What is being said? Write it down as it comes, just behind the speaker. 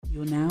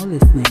You're now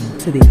listening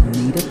to the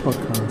Anita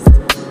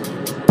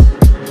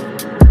Podcast.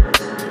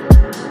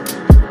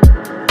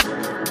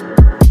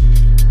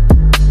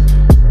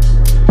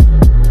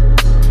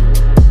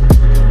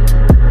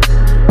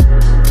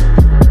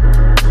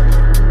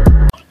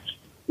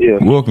 Yeah.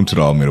 Welcome to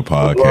the Almeida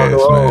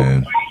Podcast,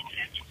 man.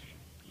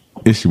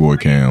 It's your boy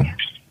Cam.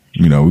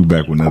 You know, we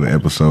back with another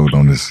episode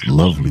on this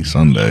lovely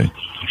Sunday.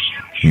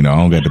 You know, I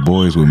don't got the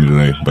boys with me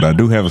today, but I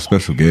do have a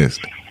special guest.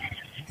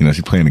 You know,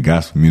 she's playing the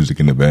gospel music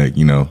in the back.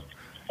 You know,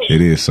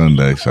 it is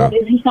Sunday, so. But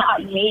it's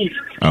not me.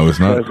 Oh, it's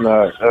not? That's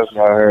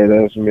not her.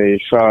 That's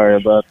me. Sorry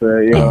about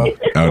that. You know?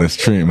 Oh, that's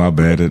Trent. My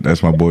bad.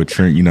 That's my boy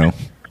Trent, you know.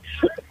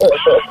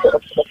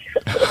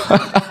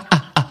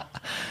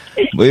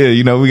 But yeah,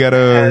 you know, we got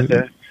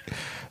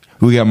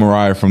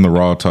Mariah from the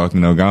Raw Talk. You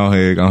know, go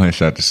ahead and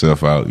shout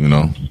yourself out, you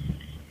know.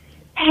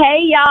 Hey,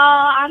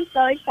 y'all. I'm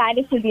so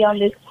excited to be on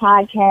this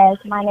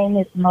podcast. My name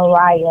is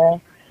Mariah.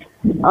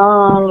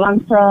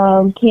 I'm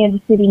from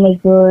Kansas City,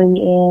 Missouri,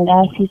 and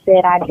as she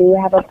said, I do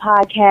have a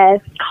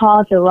podcast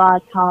called The Raw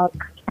Talk.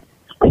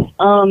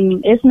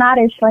 It's not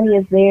as funny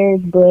as theirs,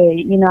 but,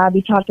 you know, I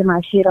be talking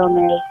my shit on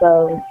there,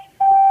 so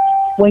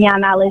when y'all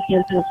not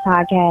listening to this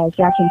podcast,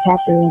 y'all can tap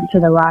into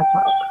The Raw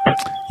Talk.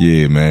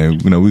 Yeah, man.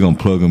 You know, we're going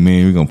to plug them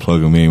in. We're going to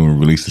plug them in when we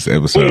release this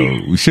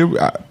episode. We should...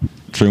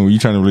 Trent, were you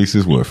trying to release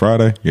this, what,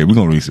 Friday? Yeah, we're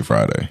going to release it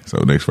Friday. So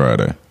next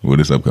Friday. Well,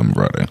 this upcoming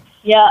Friday.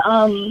 Yeah,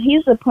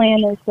 he's the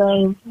planner,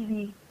 so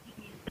he's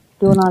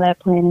doing all that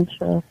planning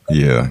stuff.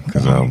 Yeah,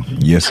 because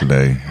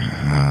yesterday,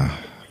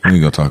 we ain't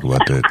going to talk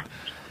about that.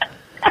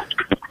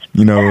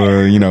 You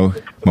know,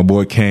 my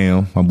boy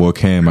Cam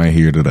ain't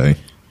here today.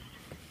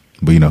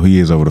 But, you know, he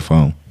is over the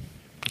phone.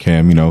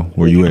 Cam, you know,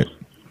 where you at?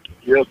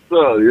 Yes,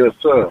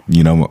 sir.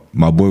 You know,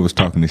 my boy was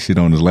talking this shit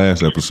on his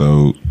last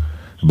episode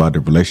about the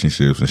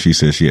relationships, and she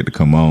said she had to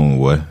come on.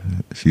 What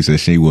she said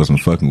she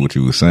wasn't fucking what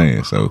you was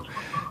saying. So,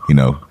 you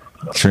know,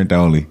 Trent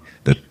only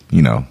that,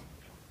 you know,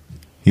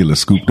 he was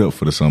scooped up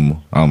for the summer.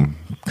 I'm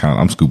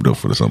scooped up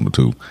for the summer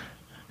too.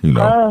 You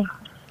know.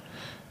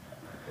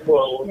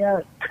 Well, Yeah.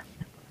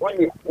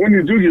 when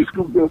you do get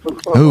scooped up for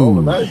the summer, Oh,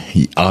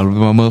 all of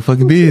my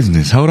motherfucking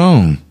business. Hold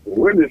on.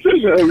 when did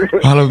this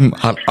happen?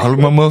 All of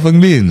my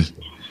motherfucking business.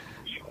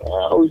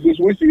 I was just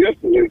with you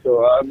yesterday,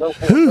 so I know.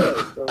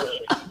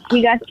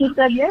 He got scooped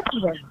up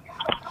yesterday.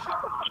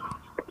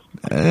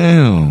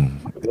 Damn.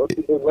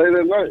 Late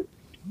at night.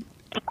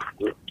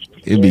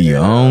 It be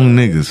your own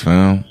niggas,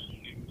 fam.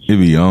 It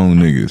be your own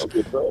niggas.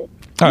 All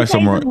right, so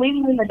You Mariah. can't just leave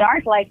him in the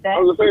dark like that. I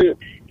was saying,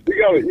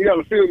 you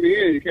gotta fill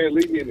me in. You can't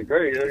leave me in the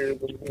grave.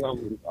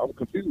 I'm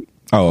confused.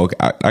 Oh, okay.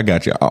 I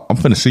got you. I'm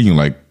finna see you in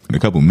like in a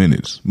couple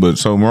minutes. But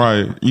so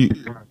Mariah, you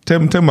tell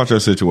me about your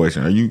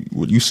situation. Are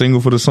you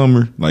single for the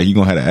summer? Like you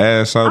gonna have the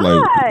ass out?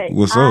 Like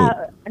what's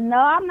up? No,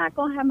 I'm not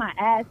gonna have my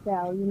ass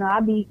out. You know,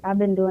 I've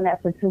been doing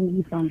that for 2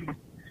 many summers.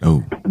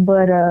 Oh,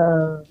 But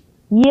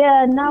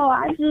yeah, no,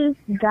 I just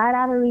got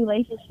out of a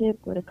relationship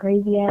with a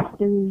crazy ass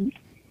dude.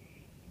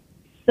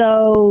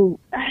 So,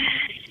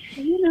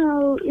 you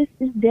know, it's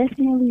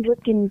definitely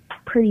looking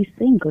pretty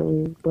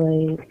single,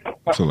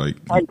 but so like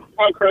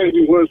How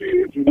crazy was he?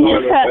 If you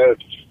know that?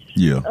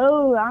 yeah.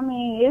 oh, I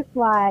mean, it's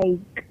like,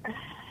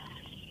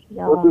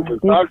 y'all, Was it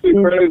toxic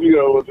crazy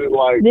or was it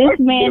like this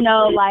man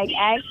though, like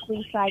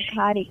actually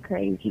psychotic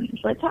crazy,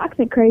 but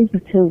toxic crazy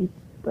too.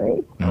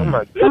 But Oh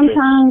my goodness.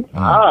 sometimes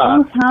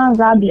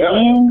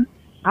Yeah.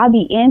 I'll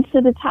be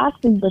into the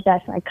toxic, but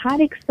that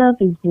psychotic stuff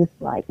is just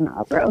like,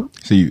 nah, bro.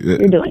 See, You're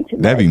doing too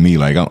that'd be much. me.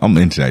 Like I'm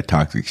into that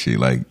toxic shit.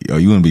 Like, oh,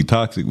 you wanna be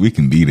toxic? We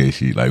can be that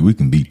shit. Like we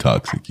can be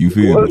toxic. You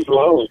feel me? What's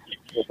wrong?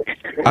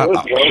 I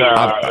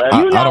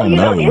don't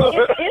know.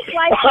 It's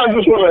like I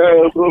just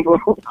want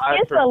to ask.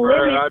 it's a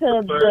limit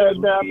to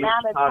the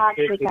amount of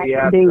toxic I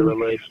can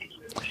do.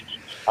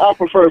 I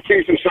prefer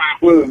peace and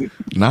tranquility.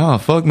 Nah,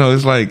 fuck no.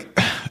 It's like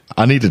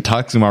I need to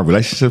toxic my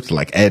relationship to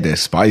like add that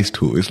spice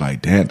to it. It's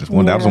like, damn, this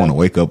one day I just want to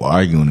wake up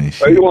arguing and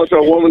So shit. you want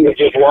your woman to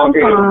just walk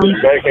in and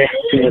just backhand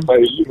in your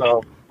face, you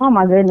know? Oh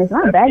my goodness,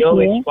 I'm back The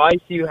only here. spice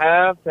you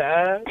have to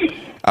add?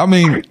 I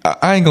mean,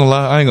 I ain't gonna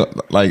lie.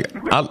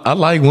 I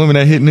like women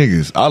that hit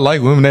niggas. I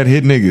like women that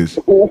hit niggas.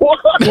 What?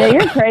 Yeah,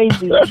 you're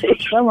crazy. What's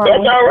wrong That's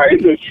with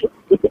outrageous.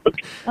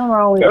 What's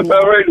wrong with That's you?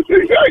 outrageous.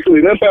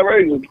 Exactly. That's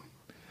outrageous.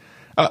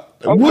 I'm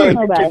What?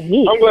 glad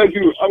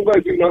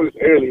you noticed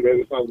early that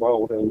there's something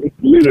wrong with him. It's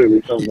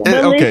literally something wrong.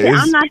 But Okay, listen,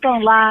 it's- I'm not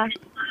gonna lie.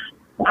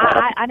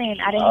 I didn't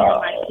have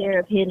my share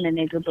of hitting a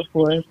nigga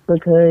before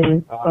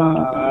because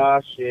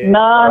Shit.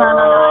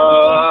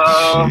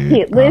 no.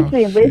 Shit.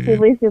 Listen.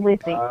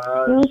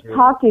 He was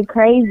talking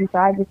crazy, so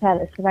I just had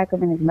to smack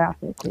him in his mouth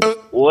real quick.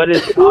 What is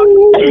toxic?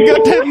 You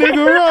got that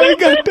nigga right. You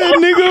got that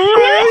nigga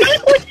right.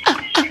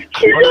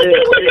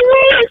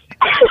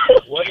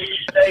 What do you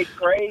say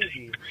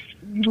crazy?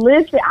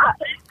 Listen,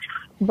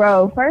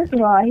 bro, first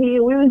of all, we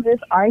was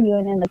just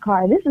arguing in the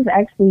car. This is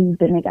actually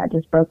the nigga I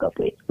just broke up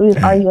with. We was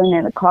arguing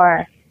in the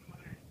car.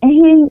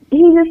 And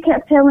he just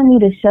kept telling me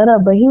to shut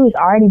up, but he was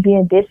already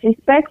being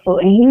disrespectful,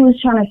 and he was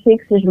trying to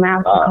fix his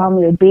mouth to call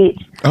me a bitch.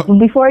 Oh. But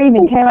before he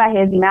even came out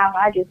his mouth,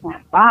 I just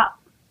went, bop.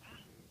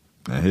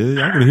 Hell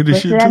yeah, I would hit this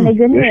But shit that too.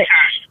 nigga neck.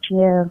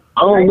 Yeah.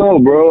 I don't know,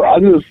 bro.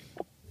 I've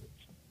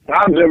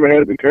never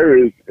had the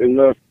courage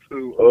enough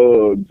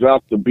to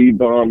drop the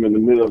B-bomb in the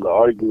middle of the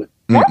argument.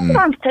 That's what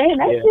I'm saying.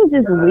 That shit's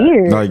just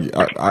weird. Like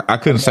I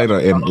couldn't say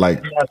that, and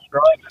like, Not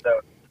strong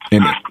enough.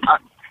 and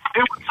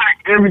It would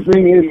take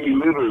everything in me,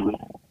 literally,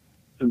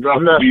 to drop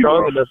I'm not the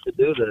strong B-bomb. enough to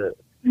do that.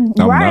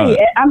 I'm Right.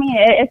 not. I mean,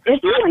 if you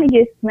want to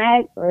get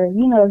smacked, or if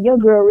your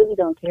girl really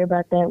don't care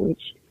about that,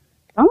 which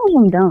some of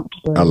them don't.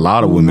 But, a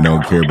lot of women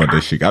don't care about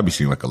that shit. I be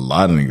seeing like a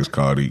lot of niggas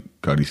call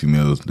these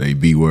females they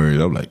B words.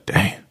 I'm like,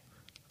 damn,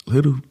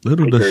 little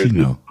does she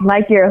know.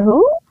 Like you're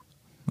who?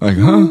 Like,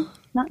 huh?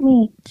 Not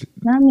me.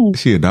 Not me.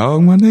 She a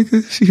dog, my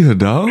nigga? She a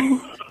dog?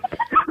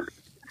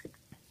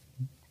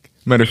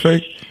 Matter of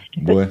fact,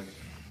 boy.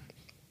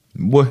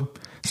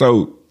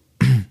 So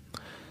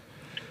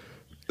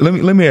let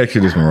me ask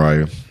you this,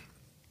 Mariah.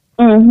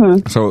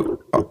 Mm-hmm.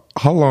 So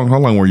how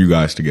long were you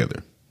guys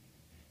together?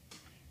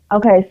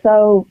 Okay,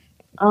 so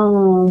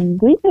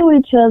we knew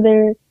each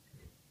other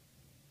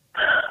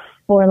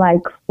for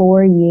like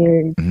 4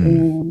 years,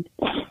 and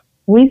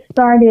we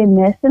started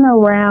messing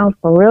around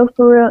for real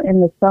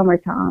in the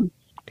summertime.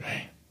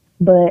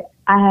 But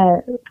I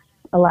had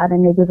a lot of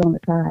niggas on the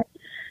side,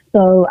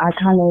 so I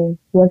kind of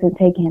wasn't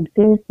taking him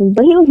seriously.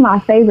 But he was my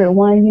favorite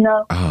one,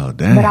 Oh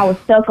damn! But I was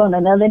stuck on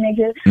another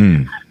nigga.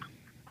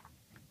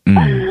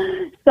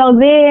 So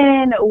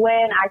then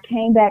when I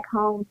came back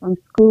home from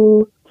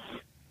school,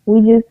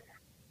 we just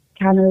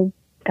kind of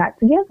got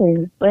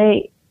together.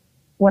 But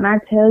when I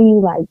tell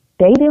you, like,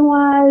 dating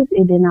wise,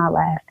 it did not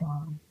last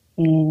long.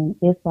 And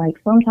it's like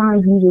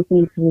sometimes you just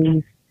need to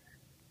leave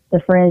the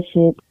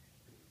friendships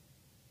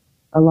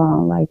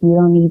alone. Like, you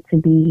don't need to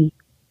be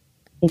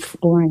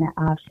exploring that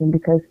option,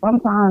 because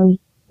sometimes,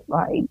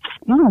 like,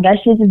 no, that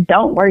shit just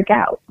don't work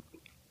out.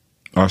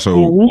 Also,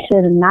 And we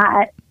should have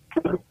not.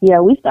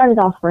 Yeah, we started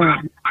off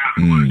friends.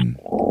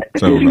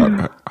 So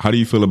how do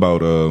you feel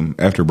about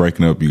after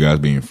breaking up, you guys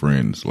being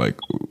friends? Like,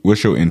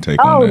 what's your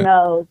intake on that?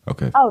 No.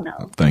 Okay. Oh,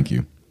 no. Thank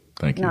you.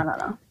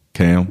 No.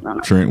 Cam, No.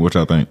 Trent, what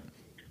y'all think?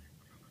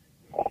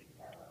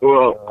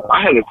 Well,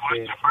 I had a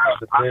question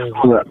first.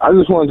 I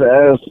just wanted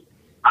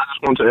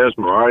to ask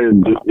Mariah,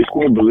 is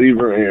she a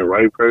believer in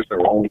right person,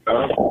 wrong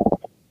time?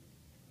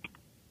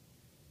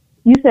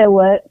 You said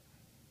what?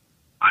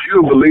 Are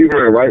you a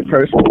believer in right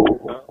person, wrong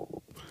time?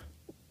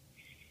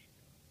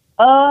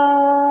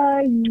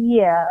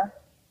 Yeah.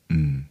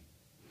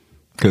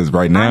 Because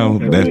right now,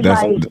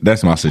 Honestly,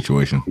 that's my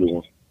situation.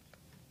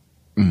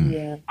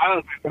 Yeah.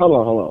 Hold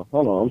on.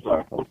 I'm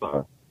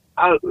sorry.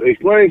 I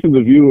explain to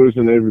the viewers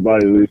and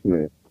everybody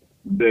listening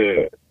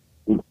that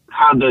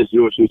how does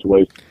your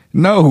situation?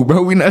 No,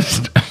 bro, we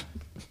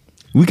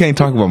can't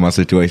talk about my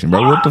situation,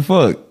 bro. What the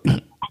fuck?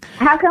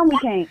 How come we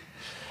can't?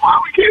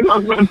 Why we can't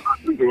talk about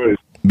your situation?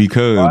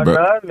 Because, Why bro,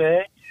 not,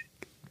 man?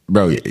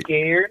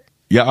 Scared?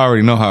 y'all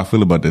already know how I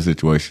feel about that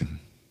situation.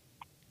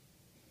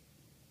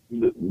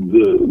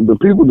 The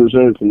people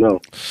deserve to know.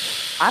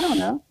 I don't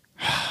know.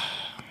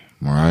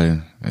 Mariah,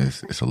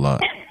 it's a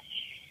lot.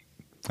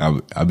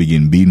 I be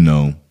getting beaten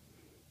on.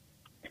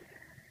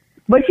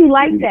 But you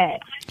like that.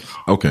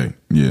 Okay,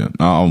 yeah.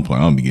 I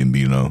don't be getting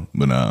beaten on.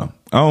 But I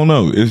don't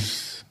know.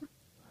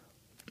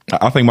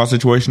 I think my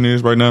situation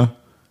is right now,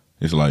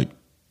 it's like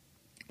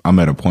I'm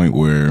at a point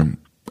where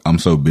I'm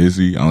so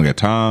busy, I don't got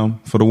time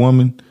for the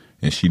woman,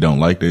 and she don't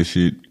like that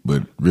shit.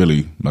 But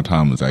really, my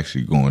time is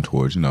actually going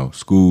towards,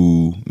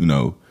 school,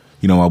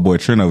 my boy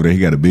Trent over there, he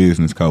got a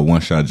business called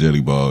One Shot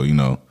Jelly Ball,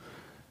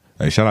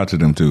 Hey, shout out to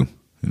them too.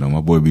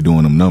 My boy be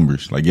doing them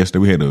numbers. Like yesterday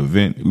we had an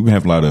event. We've been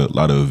having a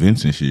lot of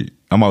events and shit.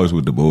 I'm always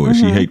with the boys.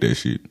 She hate that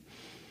shit.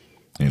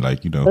 And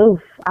like, Oof,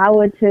 I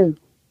would too.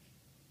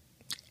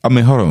 I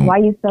mean, hold on. Why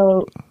you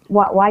so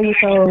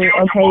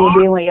okay with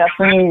being with your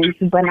friends,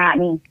 but not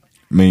me?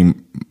 I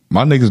mean,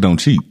 my niggas don't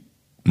cheat.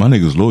 My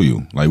niggas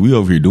loyal. Like, we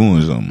over here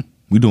doing something.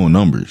 We doing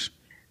numbers.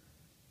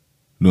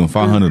 Doing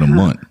 500 a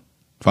month.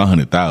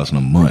 500,000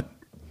 a month.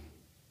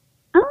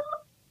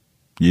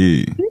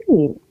 Yeah.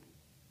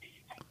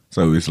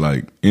 So it's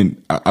like,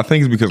 and I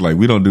think it's because like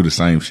we don't do the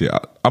same shit.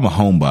 I'm a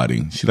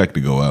homebody. She like to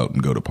go out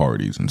and go to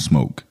parties and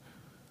smoke.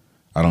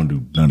 I don't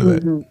do none of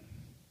that.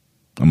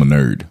 I'm a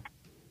nerd.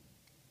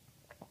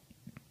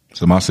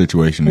 So my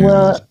situation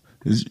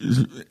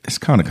it's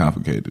kind of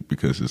complicated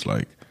because it's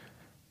like,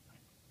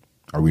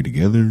 are we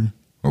together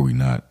or are we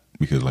not?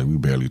 Because like we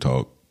barely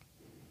talk.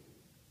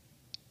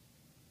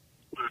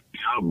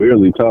 Y'all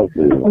barely talk.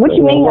 What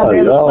you mean y'all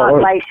barely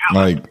talk?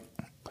 Like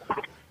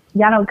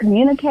y'all don't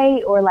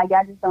communicate, or like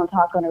y'all just don't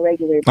talk on a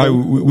regular basis?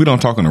 Like we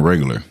don't talk on a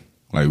regular.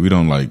 Like we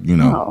don't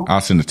I'll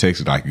send a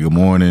text like good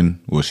morning.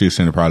 Well, she'll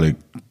send a probably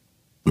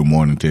good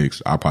morning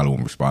text. I probably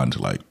won't respond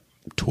to like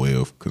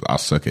 12 because I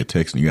suck at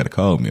texting. You got to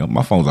call me.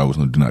 My phone's always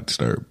on do not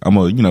disturb. I'm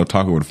gonna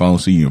talk over the phone,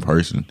 see you in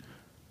person.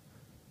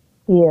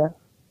 Yeah.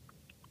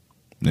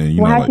 Then,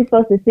 how's she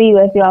supposed to see you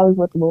if you're always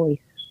with the boys?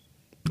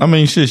 I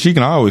mean, shit, she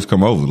can always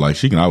come over. Like,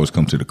 she can always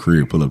come to the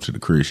crib, pull up to the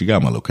crib. She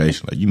got my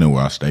location. Like, you know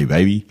where I stay,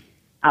 baby.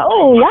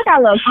 Oh, y'all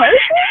got location?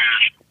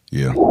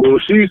 Yeah.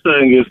 What she's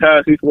saying is, how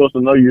is she supposed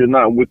to know you're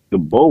not with the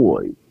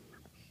boys?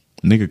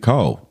 Nigga,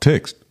 call,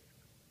 text.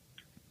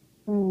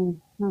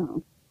 Mm-hmm.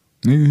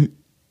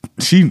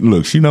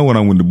 Nigga, she know when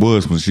I'm with the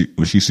boys when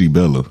she see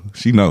Bella.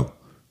 She know.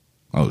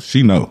 Oh,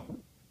 she know.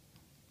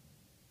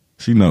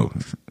 She know.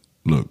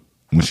 Look,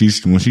 when she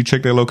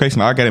checked that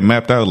location, I got it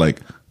mapped out like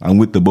I'm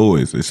with the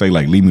boys. It say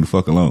like leave me the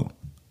fuck alone.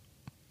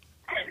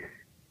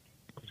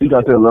 She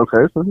got that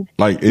location.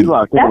 Like That's That's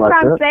like what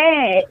I'm that.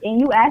 saying.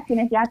 And you asking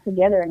if y'all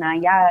together or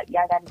not?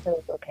 Y'all got each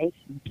other's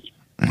location.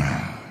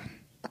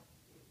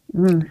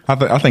 I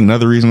think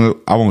another reason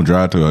I won't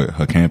drive to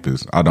her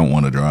campus. I don't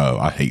want to drive.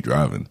 I hate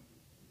driving.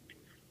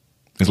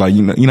 It's like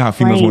you know how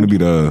females want to be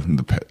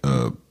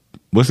the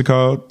what's it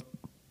called?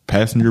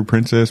 Passenger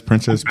princess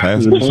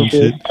passenger some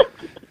shit.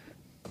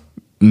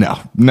 No,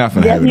 not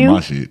finna have it in my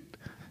shit.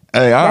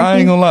 Hey, I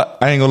ain't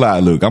gonna lie.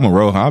 Look, I'm a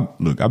road. I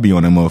be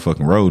on that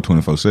motherfucking road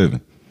 24/7.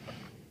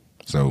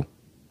 So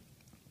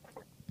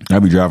I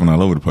be driving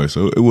all over the place.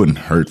 So it wouldn't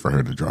hurt for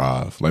her to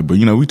drive. Like, but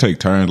we take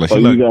turns. Like,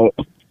 You're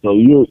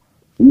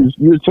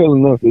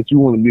telling us that you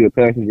want to be a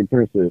passenger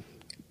princess.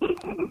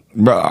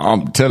 Bro,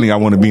 I'm telling you, I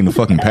want to be in the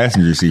fucking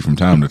passenger seat from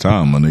time to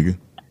time, my nigga.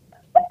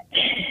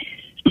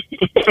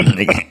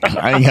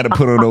 I ain't got to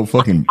put on no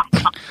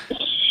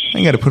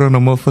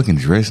motherfucking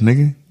dress,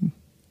 nigga.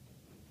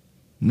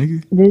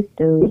 Nigga. This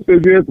dude.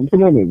 You have to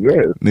put on a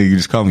dress. Nigga, you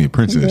just call me a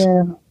princess.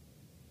 Yeah.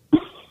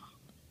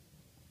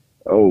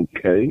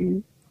 Okay.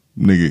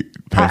 Nigga, I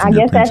passenger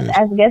guess princess.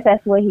 I guess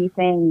that's what he's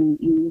saying.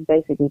 You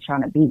basically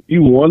trying to be.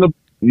 You wanna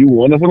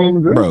put on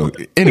the dress? Bro,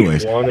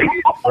 anyways. You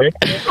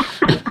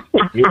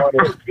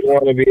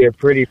want to be a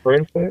pretty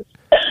princess?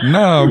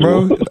 No,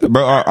 bro.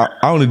 Bro, I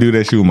only do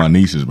that shit with my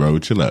nieces, bro.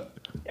 Chill out.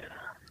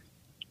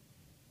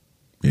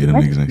 Yeah, them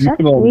niggas ain't You shit.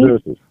 put on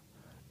dresses.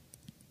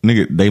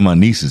 Nigga, they my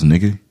nieces,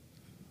 nigga.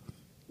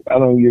 I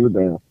don't give a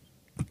damn.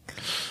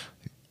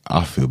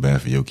 I feel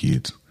bad for your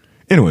kids.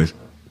 Anyways.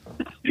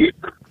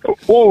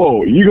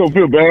 Whoa, you gonna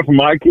feel bad for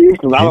my kids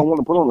because I don't want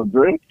to put on a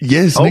dress?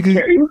 Yes, nigga.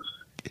 Okay.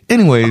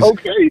 Anyways.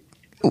 Okay.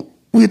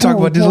 We'll talk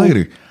about this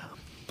later.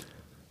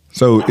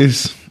 So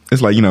it's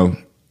like, right,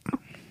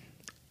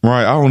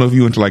 I don't know if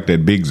you into like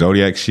that big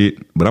zodiac shit,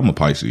 but I'm a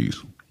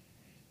Pisces.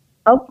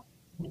 Oh.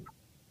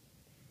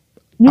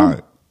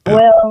 I'm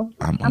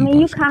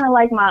you kind of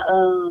like my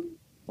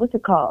what's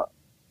it called?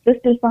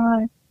 Sister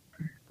sign.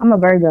 I'm a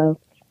Virgo.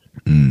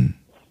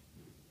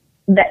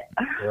 That.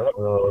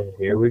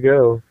 Here we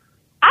go.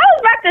 I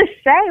was about to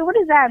say, what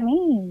does that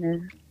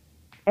mean?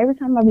 Every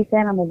time I be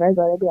saying I'm a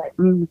Virgo, they be like,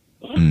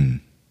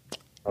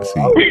 I was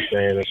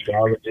saying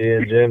astrology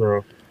in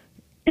general.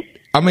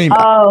 I mean,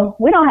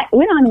 we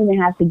don't even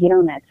have to get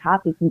on that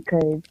topic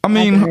because hold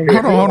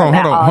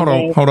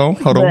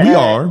on. We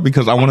are,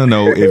 because I want to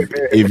know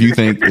if you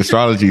think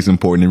astrology is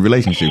important in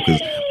relationships,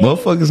 because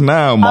motherfuckers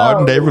now,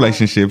 modern day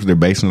relationships, they're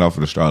basing it off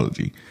of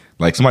astrology.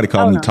 Like somebody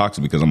called me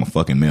toxic because I'm a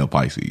fucking male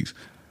Pisces.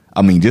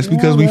 I mean, just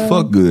because we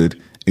fuck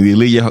good and you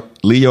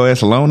leave your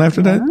ass alone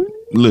after that,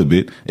 a little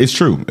bit. It's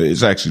true.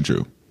 It's actually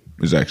true.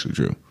 It's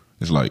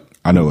like,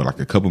 I know like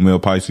a couple male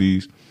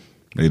Pisces,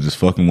 they just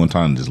fucking one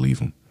time and just leave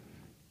them.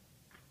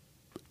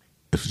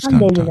 I've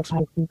dated a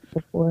Pisces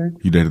before.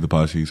 You dated the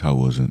Pisces? How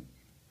was it?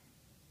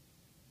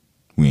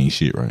 We ain't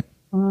shit, right?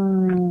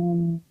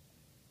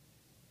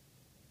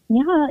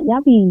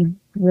 Y'all be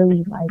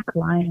really like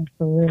lying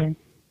for real.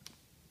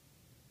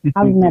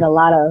 I've met a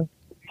lot of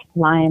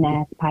lying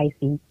ass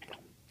Pisces.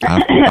 I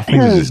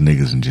think it's just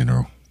niggas in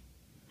general.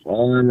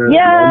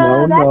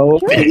 Yeah, no.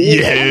 that's true.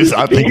 Yes,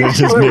 I think it's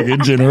just nigga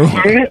in general.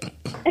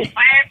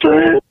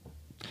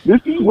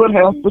 This is what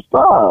has to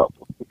stop.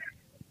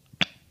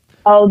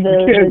 Oh,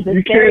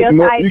 the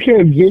stereotype. You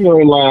can't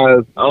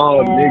generalize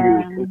all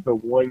niggas into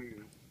one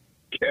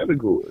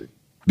category.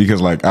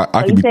 Because like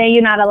I you saying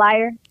you're not a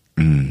liar?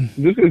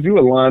 Just because you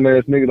a lying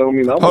ass nigga don't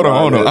mean I'm Hold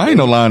on. I ain't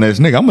no lying ass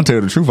nigga. I'm gonna tell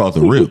you the truth off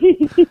the rip.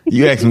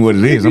 You ask me what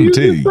it is, I'm gonna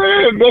tell you.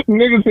 That's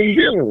niggas in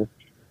general.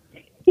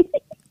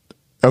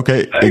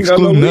 Okay,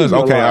 excluding us.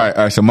 Okay, all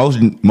right. So most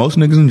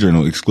niggas in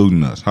general,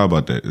 excluding us. How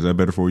about that? Is that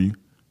better for you?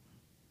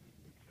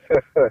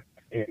 That's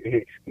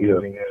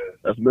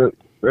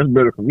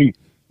better for me.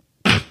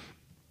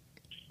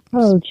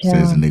 Oh, child.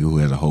 Says the nigga who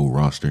has a whole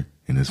roster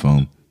in his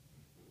phone.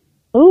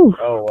 Ooh.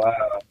 Oh,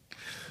 wow.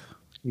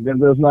 That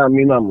does not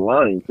mean I'm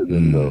lying to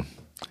them, though.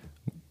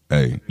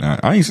 Hey, now,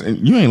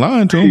 you ain't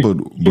lying to him, but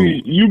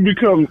you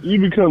become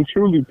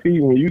truly P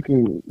when you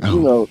can,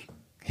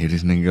 here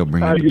this nigga go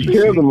bring how up the you P.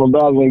 tell them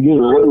about it and get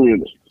away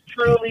with it.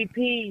 Truly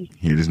P.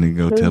 Here this nigga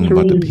go tell him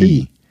about the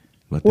P.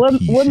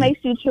 What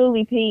makes you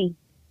truly P?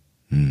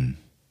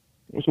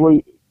 That's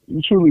why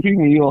you truly P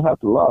when you don't have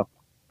to lie.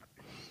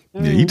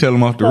 Yeah, you tell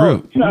him off the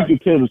rip. You can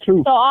tell the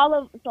truth. So all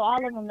of them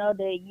know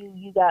that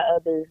you got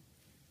other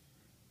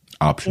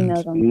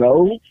Options.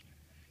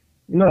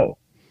 No.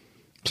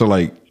 So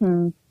like,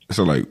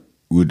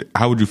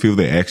 how would you feel if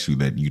they asked you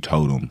that you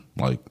told them?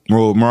 Like,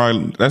 well,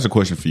 Mariah, that's a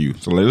question for you.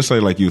 So let's say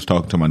like you was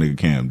talking to my nigga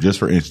Cam, just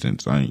for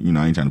instance. I ain't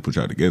trying to put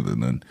y'all together or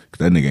nothing,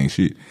 because that nigga ain't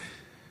shit.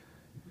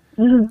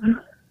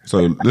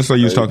 So let's say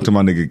you was talking to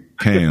my nigga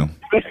Cam.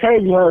 That's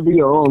crazy how to be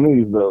your own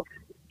niggas, though.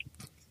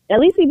 At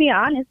least he being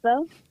honest,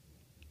 though.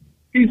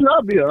 He's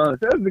not being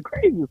honest. That's the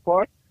craziest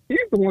part. He's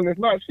the one that's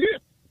not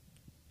shit.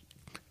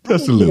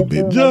 Just a little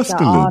bit. Just a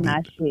little bit.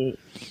 Not shit.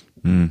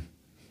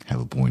 Have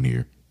a point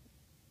here.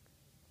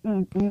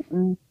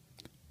 Mm-mm-mm.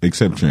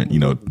 Except Trent. You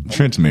know,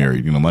 Trent's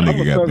married. You know, my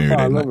nigga got married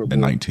at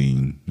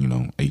 19,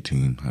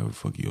 18, however the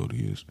fuck old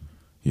he is.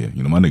 Yeah,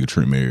 you know, my nigga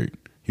Trent married.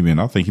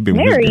 I think he been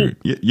married.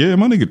 Yeah,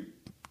 my nigga.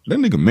 That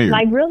nigga married.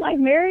 Like real life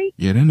married?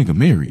 Yeah, that nigga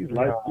married. He's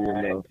like,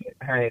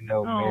 I ain't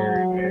no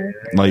married.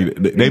 Like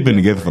they've been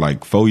together for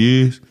like 4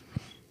 years.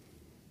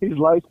 He's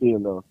light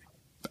skinned though.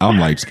 I'm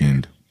light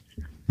skinned.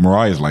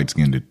 Mariah's light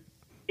skinned.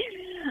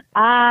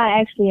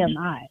 I actually am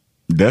not.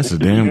 That's a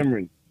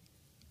damn.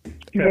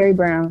 Very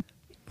brown.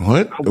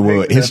 What?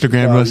 Well,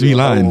 Instagram must be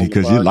lying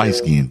because you're light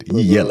skinned. You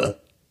yellow.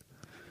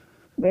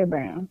 Very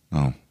brown.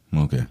 Oh,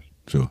 okay,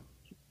 sure.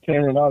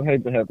 Cameron, I'd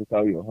hate to have to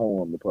call you a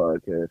hoe on the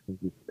podcast and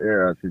just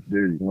air out your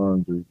dirty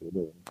laundry.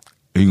 You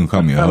gonna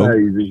call me a hoe? That's how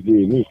you just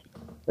did me.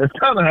 That's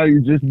kind of how you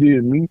just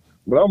did me,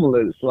 but I'm gonna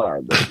let it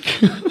slide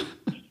though.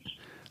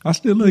 I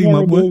still love you,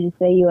 my boy. You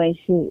say you ain't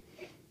shit.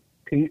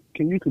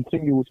 Can you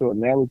continue with your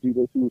analogy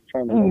that you was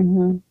trying to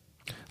make?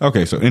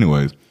 Okay, so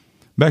anyways,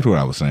 back to what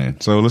I was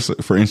saying. So let's,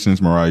 for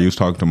instance, Mariah, you was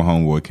talking to my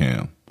homeboy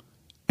Cam,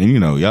 and you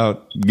know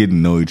y'all getting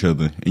to know each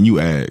other, and you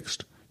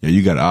asked, yeah,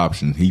 you got an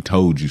option. He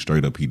told you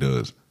straight up he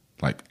does.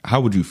 Like, how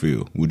would you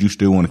feel? Would you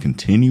still want to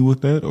continue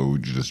with that, or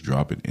would you just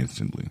drop it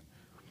instantly?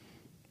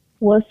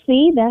 Well,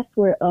 see, that's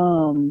where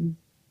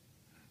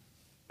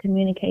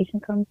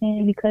communication comes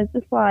in, because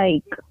it's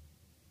like,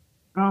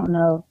 I don't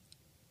know.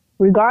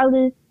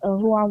 Regardless of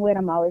who I'm with,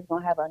 I'm always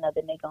gonna have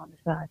another nigga on the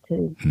side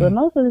too. But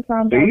most of the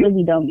times I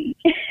really don't be.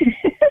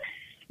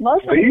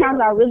 Most of the times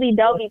I really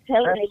don't be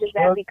telling niggas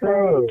that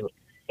because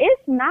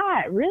it's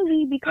not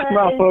really because it's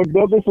not fucked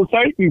up. It's a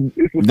safety.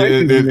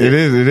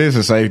 It is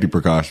a safety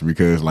precaution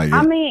because like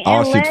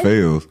all shit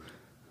fails.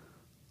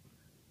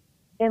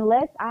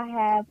 Unless I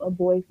have a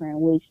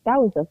boyfriend, which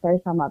that was the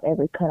first time I've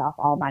ever cut off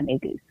all my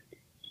niggas.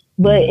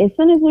 But as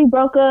soon as we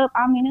broke up,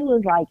 I mean, it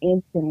was like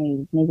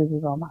instantly niggas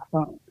was on my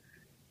phone.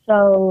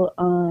 So,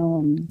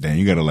 damn,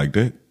 you gotta like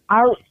that.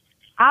 I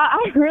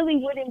really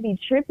wouldn't be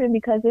tripping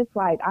because it's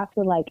like, I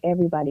feel like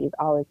everybody is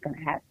always going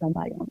to have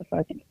somebody on the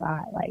fucking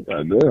side. Like,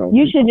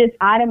 you should just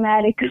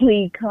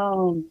automatically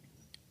come,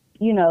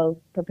 you know,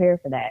 prepare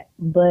for that.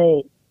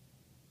 But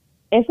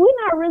if we're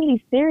not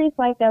really serious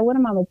like that, what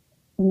am I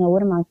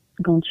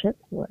going to trip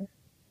for?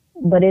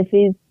 But if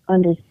it's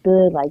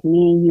understood, like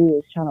me and you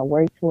is trying to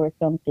work towards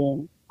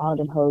something, all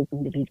them hoes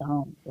need to be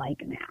gone,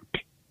 like now.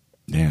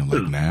 Damn,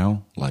 like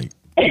now? Like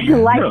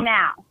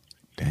now.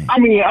 Damn. I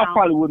mean, I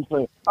probably wouldn't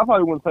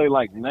say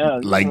like now.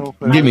 Like,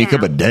 give me a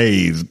couple of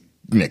days.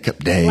 Give me a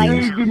couple days.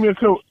 Like, give me a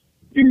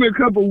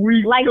couple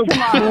weeks. Like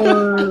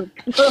tomorrow.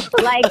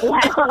 Like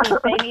last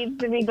week. They need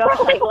to be going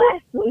like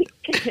last week.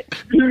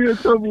 Give me a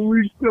couple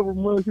weeks, couple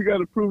months. You got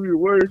to prove your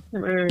worth,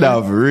 man.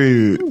 No, for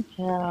real.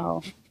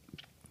 Hell.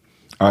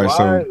 All right,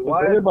 so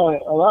why everybody?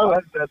 A lot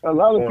of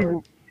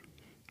people.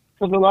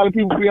 Because a lot of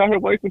people be out here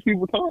wasting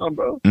people's time,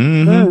 bro.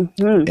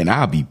 Mm-hmm. And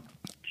I'll get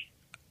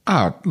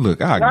up.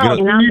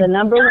 And I'm the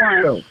number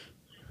one.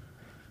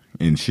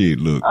 And shit,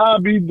 look. I'll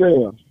be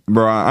there.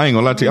 Bro, I ain't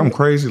gonna lie to you. I'm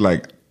crazy.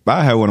 Like,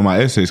 I had one of my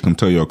essays come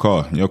tow your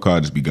car. Your car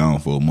just be gone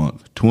for a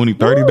month. 20,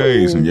 30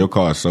 days, and your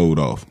car is sold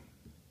off.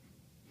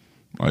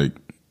 Like.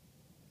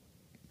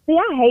 See,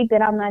 I hate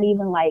that I'm not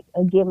even like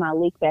a get my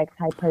lick back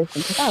type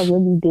person because I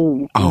really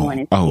do.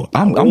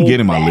 I'm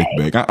getting my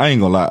lick back. I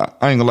ain't gonna lie.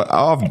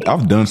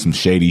 I've done some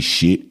shady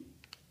shit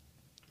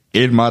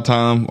in my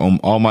time on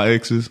all my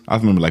exes. I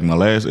remember like my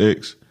last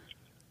ex.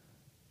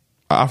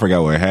 I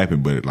forgot what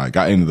happened, but like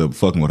I ended up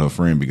fucking with her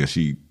friend because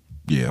she,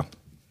 yeah.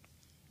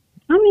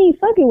 I mean,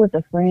 fucking with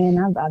a friend,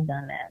 I've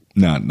done that.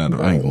 No,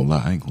 I ain't gonna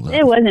lie.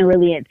 It wasn't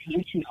really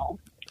intentional.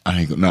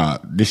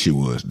 This shit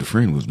was. The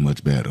friend was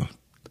much better.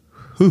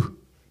 Whew.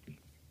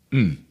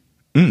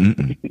 I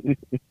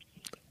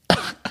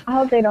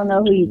hope they don't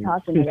know who you're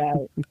talking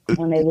about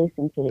when they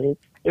listen to this.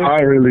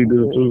 I really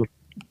do too.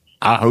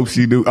 I hope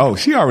she do. Oh,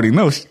 she already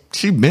knows.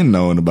 She been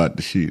knowing about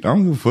the shit. I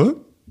don't give a fuck.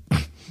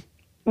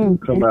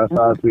 Come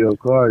outside to your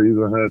car,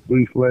 you're gonna have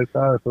 3 flat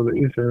tires so the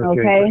insurance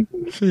okay.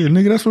 can't. Shit,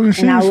 nigga, that's what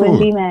insurance for. And I wouldn't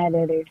be mad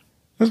at her.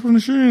 That's what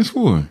insurance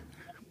for.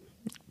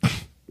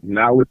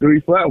 Not with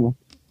 3 flat ones.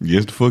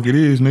 Yes, the fuck it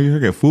is, nigga. I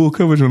got full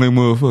coverage on that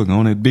motherfucker,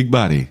 on that big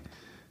body.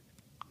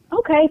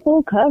 Okay,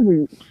 full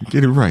coverage.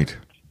 Get it right.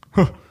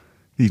 Huh.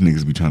 These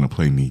niggas be trying to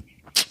play me.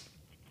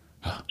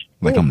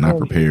 Like I'm not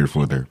prepared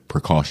for their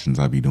precautions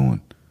I be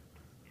doing.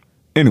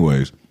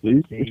 Anyways.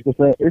 It's the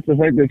fact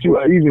that you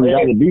even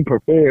got to be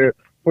prepared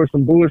for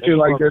some bullshit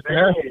like this to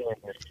happen.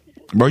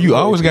 Bro, you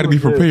always got to be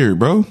prepared,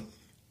 bro.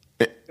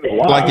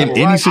 Like in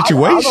any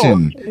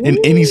situation. In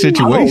any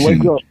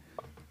situation.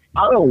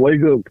 I don't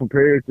wake up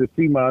prepared to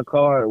see my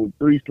car with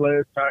 3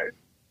 slash tires.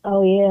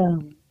 Oh, yeah.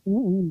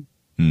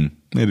 Mm-hmm.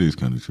 That is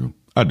kind of true.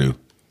 I do.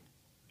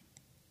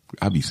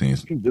 I be saying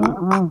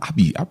some, I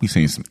be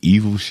saying some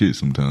evil shit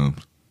sometimes.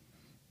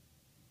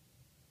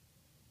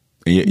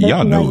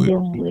 Y'all know it.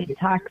 With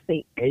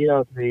toxic. And you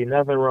don't see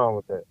nothing wrong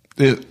with that.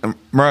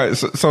 Right.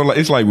 So like,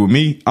 it's like with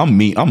me, I'm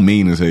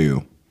mean as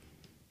hell.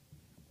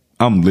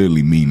 I'm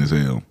literally mean as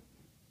hell.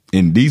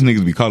 And these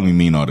niggas be calling me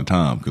mean all the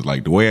time. Cause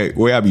like the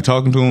way I be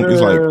talking to them,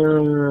 it's like,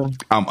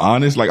 I'm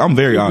honest. Like I'm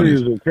very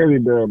honest. He's a teddy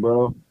bear,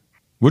 bro.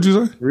 What'd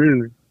you say?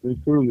 Really.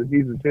 Truly,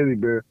 he's a teddy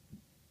bear.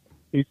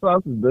 He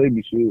soft as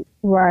baby shit.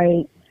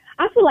 Right.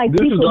 I feel like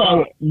This is people all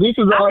that just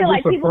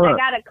a people front.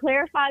 that gotta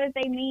clarify that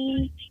they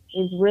mean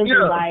is really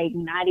like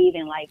not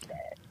even like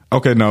that.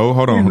 Okay, no,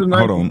 hold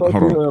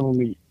on.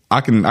 Me.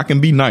 I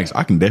can be nice.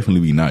 I can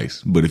definitely be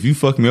nice. But if you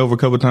fuck me over a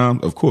couple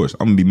times, of course,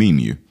 I'm gonna be mean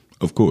to you.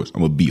 Of course,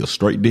 I'm gonna be a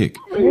straight dick.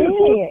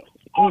 Yeah.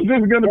 I'm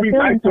just gonna be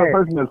nice to a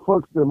person that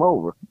fucks them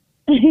over.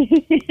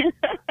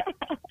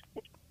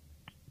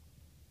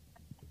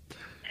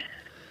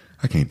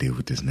 I can't deal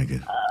with this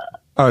nigga.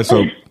 All right,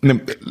 so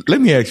let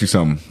me ask you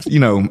something. You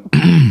know,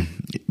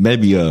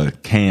 maybe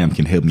Cam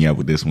can help me out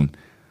with this one.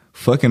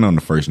 Fucking on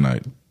the first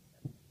night.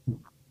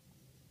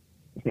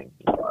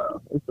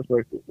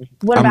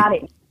 What about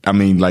it? I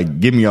mean, like,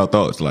 give me your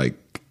thoughts. Like,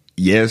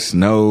 yes,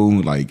 no.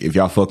 Like, if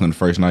y'all fuck on the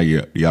first night,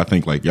 y'all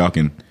think like y'all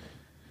can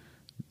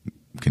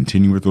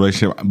continue with the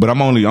relationship. But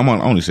I'm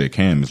only say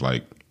Cam is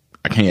like,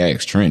 I can't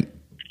ask Trent.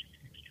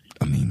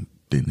 I mean,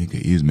 the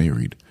nigga is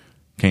married.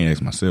 Can't ask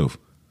myself.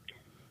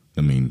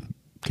 I mean,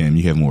 Cam,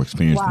 you have more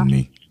experience than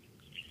me.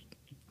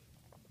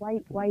 Why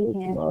you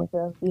can't ask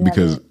yourself?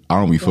 Because I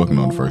don't be fucking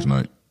on the first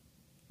night.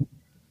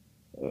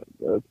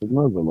 That's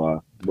another lie.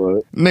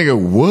 But nigga,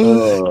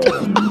 what?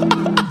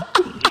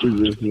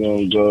 We're just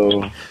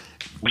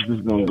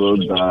gonna go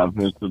dive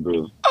into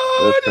the.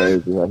 That's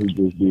crazy how he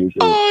just did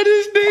that. Oh,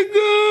 this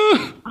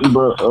nigga.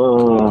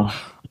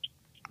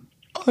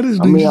 But this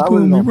I mean, I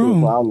doing really me don't see a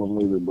wrong. problem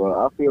with it, but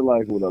I feel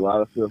like with a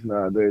lot of stuff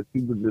nowadays,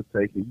 people just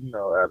take it,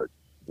 out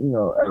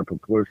of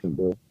proportion,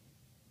 though.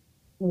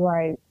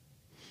 Right.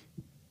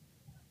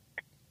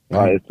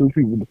 Like, if two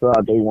people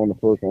decide they want to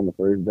fuck on the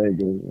first day,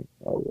 then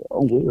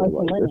I'm good. Like,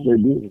 that's their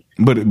business.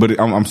 But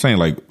I'm saying,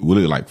 like, will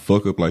it like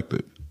fuck up like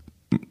the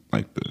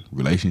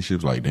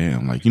relationships? Like,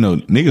 damn, like,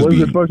 niggas What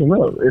be is it fucking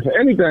up? If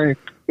anything,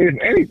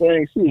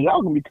 shit,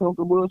 y'all can be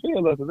comfortable as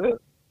hell after that.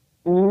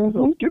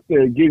 So skip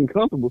that getting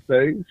comfortable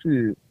stage,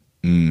 shit.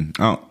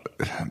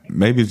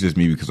 Maybe it's just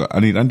me because I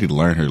need to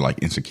learn her like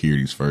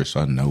insecurities first,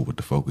 so I know what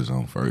to focus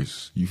on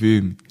first. You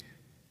feel me?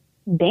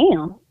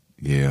 Damn.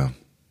 Yeah,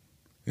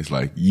 it's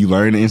like you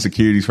learn the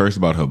insecurities first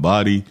about her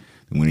body,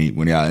 and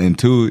when y'all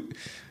into it,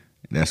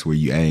 that's where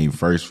you aim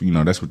first.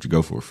 That's what you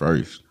go for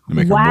first to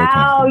make her more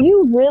comfortable. Wow,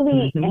 you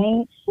really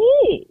ain't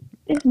shit.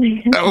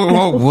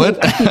 Oh, what?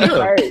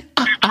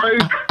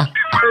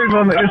 Praise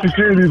on the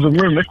insecurities of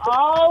women.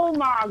 Oh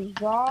my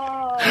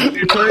god!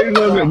 Praise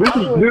on it.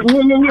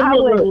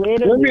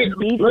 Let me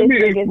explain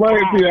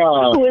to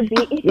y'all. Let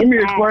me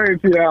explain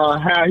to y'all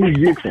how he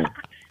gets them.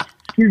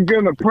 He's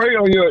gonna prey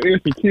on your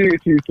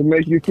insecurities to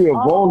make you feel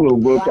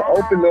vulnerable to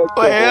open up.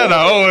 Hell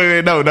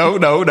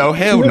no,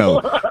 hell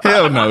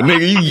no,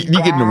 nigga, you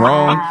getting the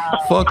wrong.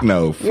 Fuck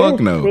no.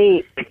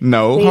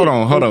 No, hold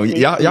on.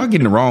 Y'all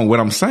getting the wrong. What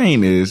I'm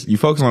saying is you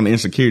focus on the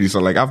insecurity. So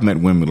like I've met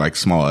women with like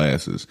small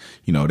asses.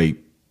 They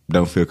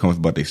don't feel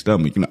comfortable about their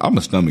stomach. I'm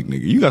a stomach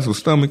nigga. You got some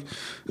stomach.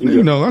 I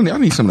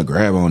need something to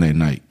grab on that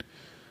night.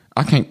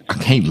 I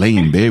can't lay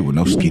in bed with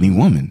no skinny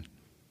woman.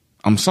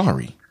 I'm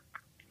sorry.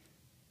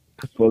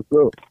 That's fucked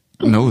up.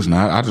 No, it's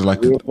not. I just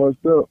like to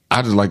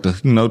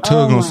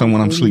tug on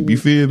someone I'm asleep. You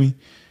feel me?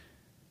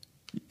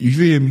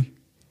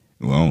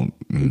 Well,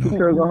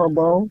 Tug on her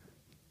bone.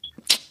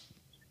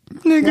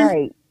 Nigga,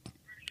 Right.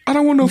 I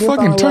don't want no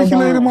fucking turkey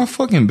laying in my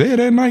fucking bed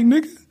at night,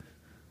 nigga.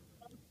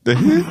 The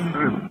hell?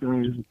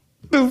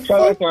 The fuck?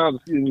 Shout out to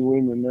skinny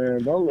women,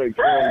 man. Don't let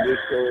Cam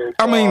just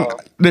I mean,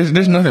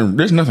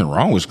 there's nothing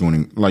wrong with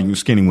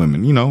skinny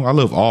women. I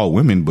love all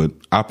women, but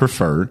I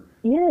prefer.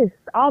 Yes,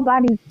 all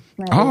bodies.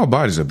 All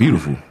bodies are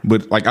beautiful,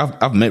 but like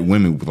I've met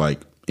women with like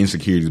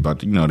insecurities about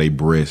they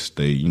breasts,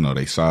 they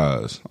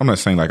size. I'm not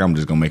saying like I'm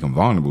just gonna make them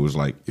vulnerable. It's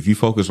like if you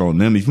focus on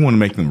them, if you want to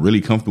make them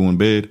really comfortable in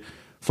bed,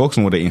 focus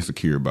on what they're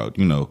insecure about.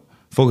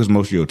 Focus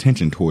most of your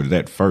attention towards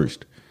that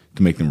first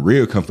to make them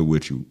real comfortable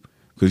with you.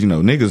 Because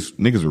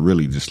niggas are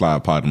really just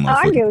slide pot them. Oh,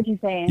 I get what you're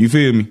saying. You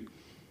feel me?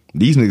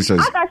 These niggas says.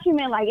 I thought you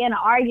meant like in an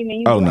argument.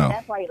 You No.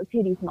 That's why your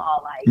titties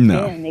small. Like,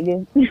 No. damn,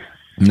 nigga.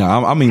 No,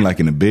 I mean like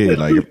in the bed.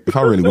 Like if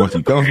I really want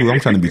you comfortable, I'm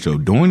trying to get your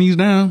dornies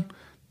down.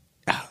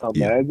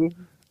 Imagine.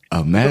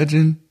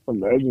 Imagine a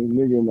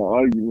nigga in an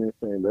argument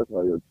saying that's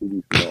why your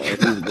titties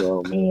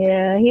small.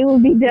 Yeah, he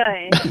would be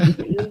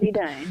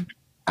done.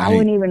 I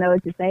wouldn't even know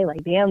what to say.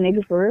 Like, damn,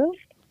 nigga, for real?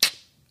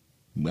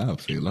 I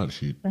would say a lot of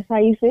shit. That's how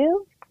you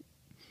feel?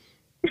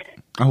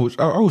 I wish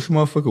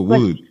motherfucker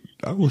would.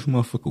 I wish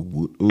motherfucker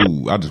would.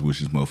 Ooh, I just wish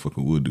this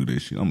motherfucker would do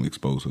this shit. I'm gonna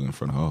expose her in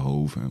front of her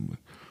whole family.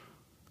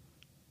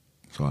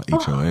 So I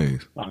eat your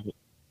ass.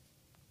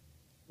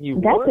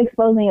 That's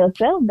exposing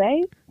yourself,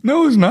 babe.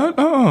 No, it's not.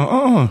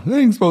 They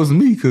ain't exposing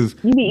me because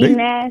you be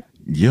eating ass.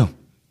 Yeah.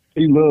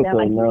 He loves That her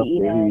like now.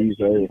 you eat ass.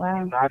 He's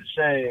Wow. Not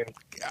ashamed.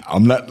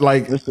 I'm not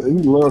like. He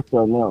loves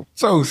something else.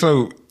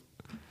 So,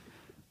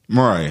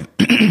 Mariah,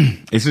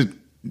 it's just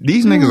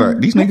these niggas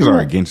are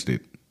against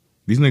it.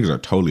 These niggas are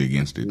totally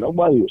against it.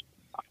 Nobody.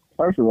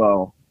 First of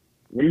all,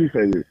 let me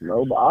say this.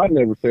 I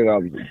never said I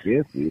was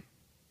against it.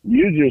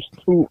 You're just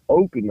too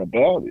open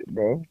about it,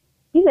 bro.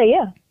 He said,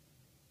 yeah.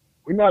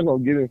 We're not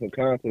gonna get into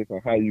context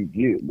on how you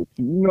get, but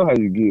you know how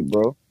you get,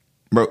 bro.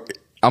 Bro,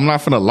 I'm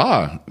not finna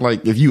lie.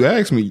 Like, if you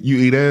ask me, you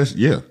eat ass?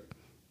 Yeah.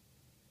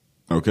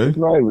 Okay. It's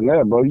not even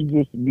that, bro. You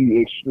just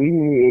be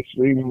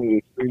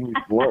extremely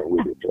blunt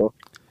with it, bro.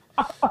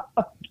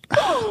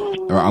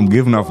 I'm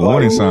giving off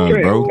warning signs,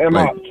 bro. Am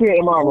I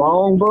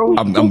wrong, bro?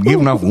 I'm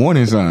giving off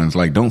warning signs.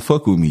 Like, don't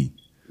fuck with me.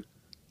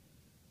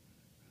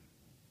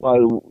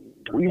 Like,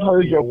 we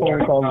heard your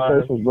phone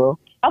conversations, bro.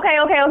 Okay.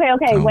 Oh,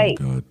 wait.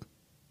 God.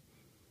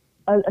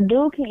 A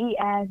dude can eat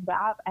ass, but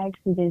I've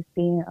actually been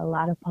seeing a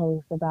lot of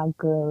posts about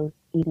girls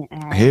eating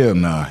ass. Hell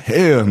nah.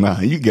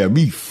 You got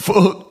me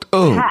fucked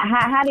up.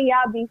 How do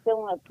y'all be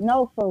feeling?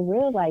 No, for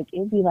real. Like,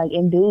 it'd be like,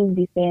 and dudes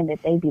be saying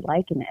that they be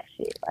liking that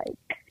shit. Like,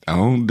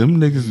 them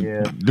niggas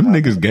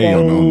gay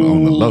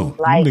on the low.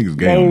 Like, them niggas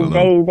gay on the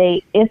low.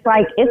 It's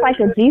like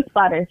a G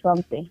spot or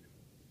something.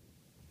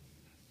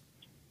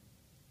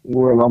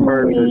 Well, I'm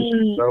heard this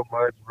shit so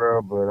much,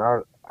 bro, but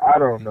I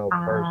don't know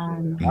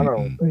personally. I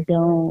don't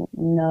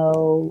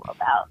know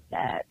about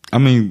that. I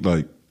mean,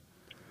 like,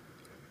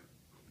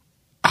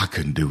 I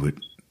couldn't do it.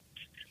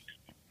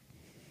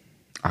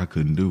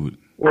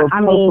 Well,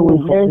 I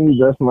mean,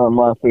 that's not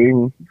my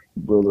thing,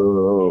 but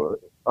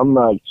I'm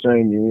not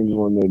shaming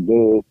anyone that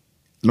does.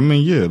 I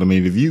mean, yeah. I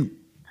mean, if you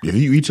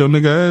eat your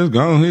nigga ass,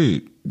 go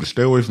ahead. But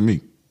stay away from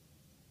me.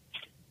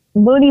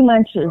 Booty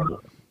munchers.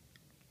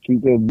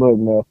 Keep that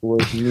button off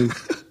away from me.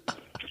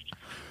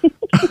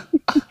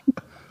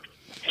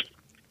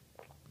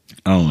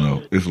 I don't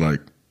know. It's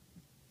like,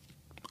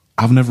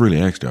 I've never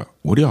really asked y'all,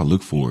 what do y'all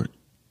look for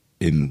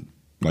in,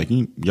 like,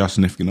 y'all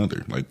significant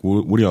other? Like,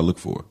 what do y'all look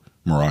for?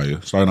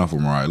 Mariah. Starting off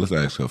with Mariah. Let's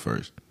ask her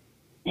first.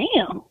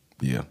 Damn.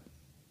 Yeah.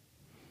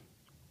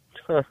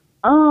 I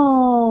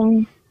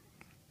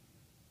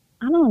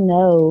don't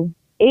know.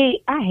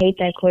 I hate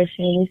that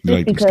question. It's just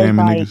like because,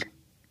 niggas?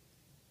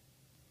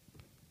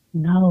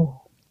 No.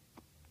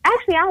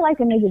 Actually, I like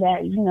a nigga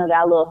that,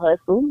 got a little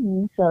hustle.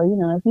 So,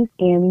 if you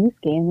scam me, you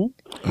scam me.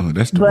 Oh,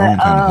 that's the wrong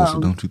kind of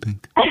hustle, don't you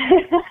think?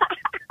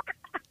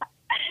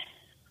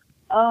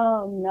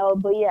 No,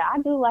 but yeah, I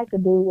do like a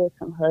dude with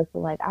some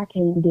hustle. Like, I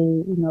can't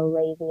do,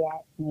 lazy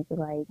ass nigga.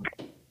 Like,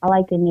 I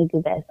like a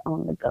nigga that's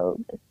on the go,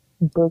 that's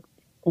booked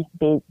and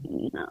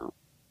busy,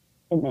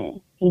 and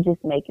then he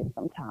just making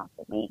some time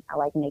for me. I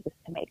like niggas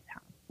to make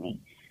time for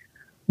me.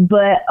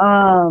 But,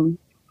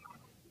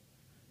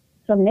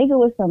 some nigga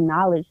with some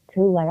knowledge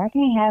too. Like, I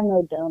can't have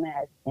no dumb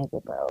ass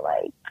nigga, bro.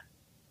 Like,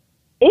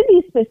 it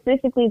be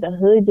specifically the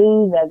hood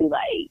dudes that be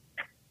like,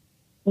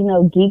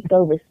 geeked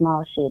over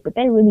small shit, but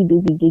they really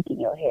do be geeking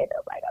your head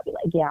up. Like, I'll be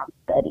like, yeah, I'm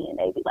studying.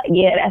 They be like,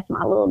 yeah, that's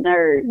my little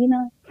nerd,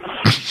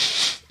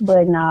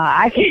 But nah,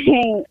 I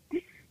can't.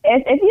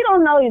 If you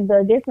don't know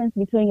the difference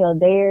between your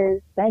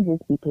theirs, that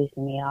just be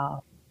pissing me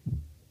off.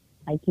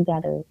 Like, you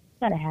gotta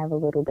have a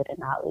little bit of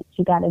knowledge.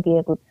 You gotta be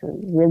able to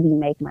really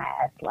make my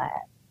ass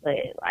laugh. But,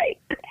 like,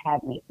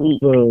 have me weak.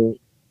 So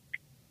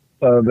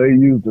they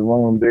use the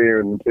wrong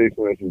there in the text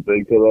message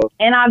they cut off.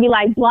 And I'll be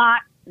like,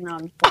 block. No,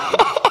 I'm sorry.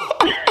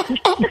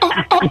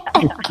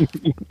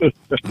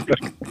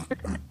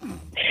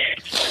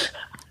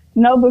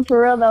 No, but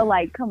for real, though,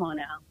 like, come on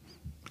now.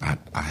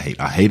 I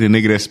hate a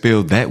nigga that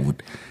spelled that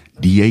with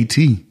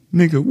D-A-T.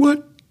 Nigga,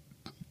 what?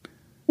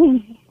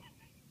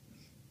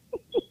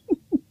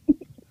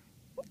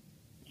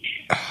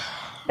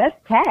 That's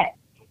Pat.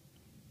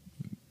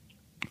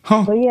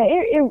 Huh. But yeah,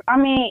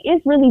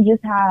 it's really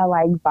just how I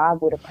like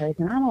vibe with a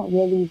person. I don't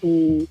really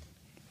be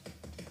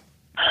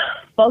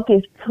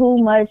focused too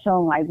much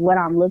on like what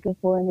I'm looking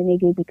for in a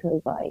nigga because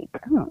like,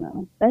 I don't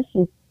know, that's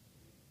just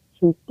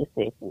too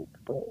specific.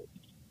 But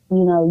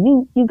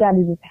you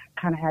gotta just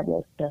kind of have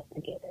your stuff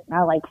together.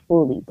 Not like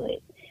fully,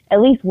 but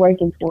at least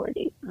working toward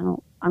it. I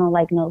don't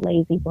like no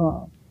lazy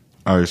bum.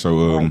 All right, so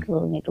like a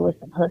little nigga with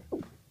some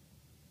hustle.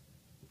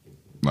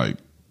 Like,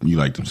 you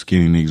like them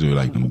skinny niggas or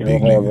like them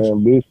big niggas?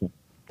 Ambition.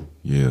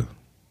 Yeah.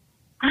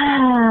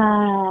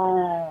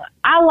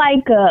 I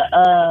like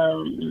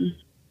the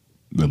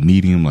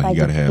medium, like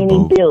you gotta have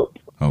both. Built.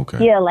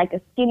 Okay. Yeah, like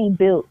a skinny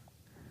built,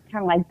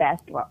 kind of like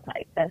basketball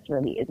type. That's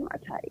really is my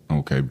type.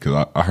 Okay,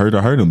 because I heard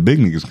them big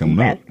niggas coming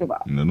basketball.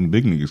 up. Them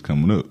big niggas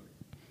coming up.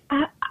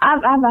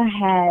 I've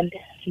had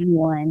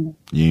one.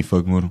 You ain't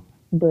fucking with them?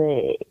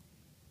 But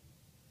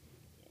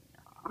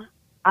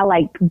I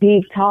like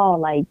big, tall,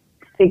 like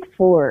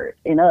 6'4"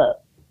 and up.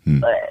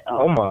 But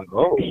oh my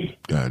god!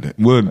 God,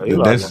 well,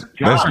 that's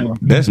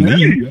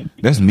me.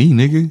 That's me,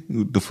 nigga.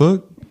 What the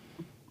fuck?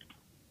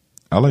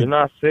 I like. You're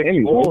not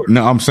 6'4".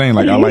 No, I'm saying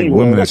like I like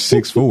women that's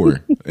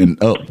 6'4"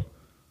 and up.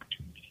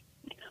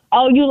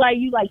 Oh, you like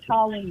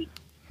tall and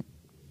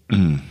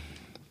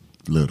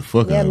Love the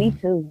fuck out of Yeah, me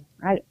too.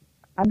 I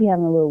be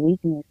having a little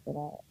weakness for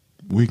that.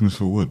 Weakness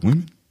for what?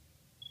 Women?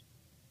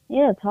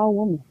 Yeah, tall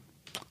woman.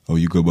 Oh,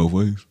 you go both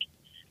ways?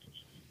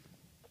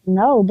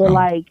 No, but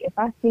like if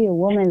I see a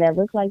woman that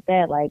looks like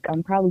that, like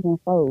I'm probably gonna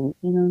fold,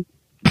 you know.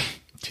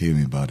 Tell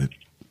me about it.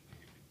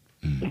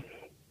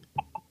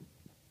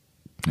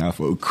 I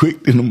fold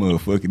quick in the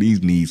motherfucker.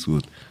 These knees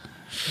was.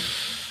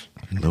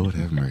 Lord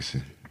have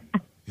mercy.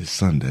 It's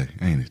Sunday,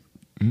 ain't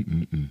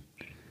it?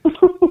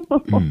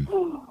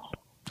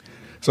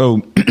 So,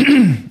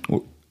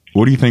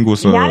 what do you think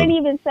was? Y'all didn't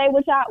even say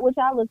what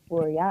y'all look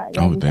for. Y'all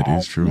that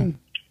is true.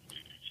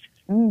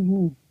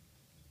 Mm-hmm.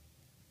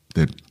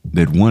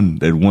 That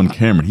one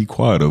Cameron, he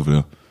quiet over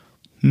there.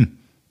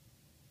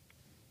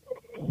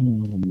 Oh,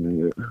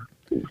 man.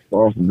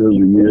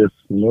 Responsibility, yes.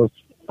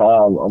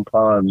 I'm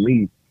proud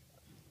me.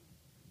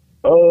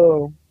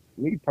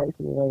 Me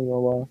personally, I ain't gonna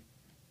lie.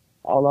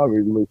 All I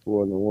really look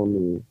for in a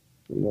woman is,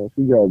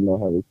 she gotta know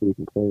how to cook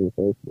and clean,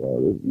 first of all.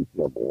 That's just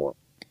number one.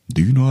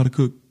 Do you know how to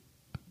cook?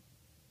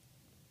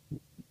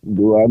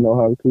 Do I know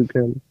how to cook,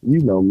 Cameron? You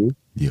know me.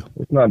 Yeah.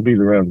 Let's not beat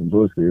around the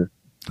bush here.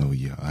 Oh,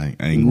 yeah. I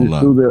ain't gonna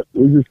lie.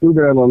 We just threw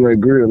that on that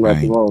grill not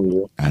too long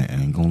ago. I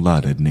ain't gonna lie.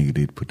 That nigga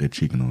did put that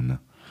chicken on there.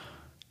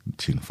 The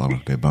chicken fall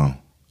off that bone.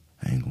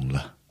 I ain't gonna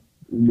lie.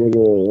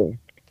 But,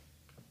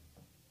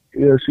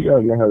 yeah, she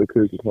gotta know how to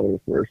cook and clean,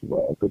 first of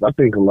all. Because I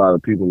think a lot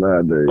of people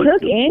nowadays.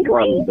 Cook and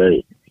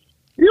clean?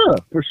 Yeah,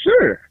 for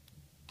sure.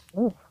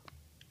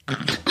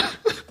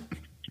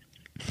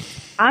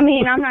 I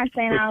mean, I'm not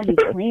saying I don't be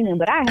cleaning,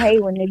 but I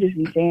hate when niggas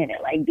be saying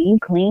it. Like, do you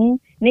clean?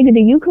 Nigga, do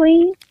you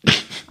clean?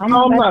 I'm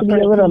about to be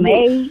a little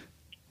maid.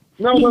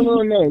 No.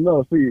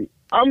 See,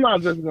 I'm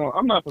not the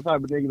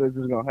type of nigga that's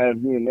just gonna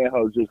have me and that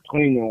hoe just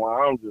cleaning while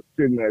I'm just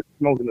sitting there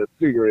smoking a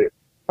cigarette,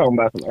 talking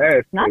about some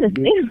ass. Not a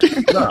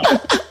cigarette. No.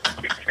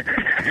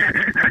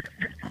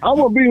 I'm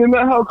gonna be in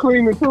that hoe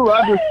cleaning too.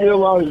 I just feel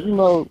like,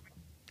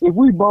 if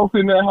we both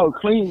in that hoe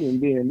cleaning,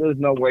 then there's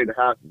no way the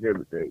house is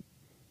everything.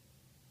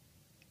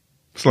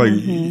 It's like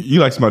you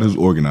like somebody who's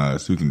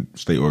organized, who can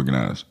stay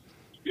organized.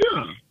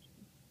 Yeah,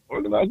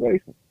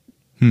 organization.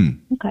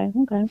 Okay.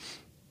 And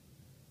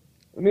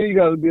then you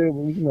gotta be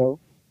able,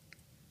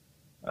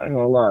 I ain't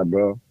gonna lie,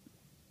 bro.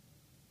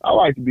 I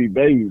like to be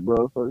baby,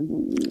 bro. So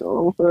you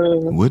know what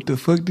I'm saying? What the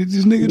fuck did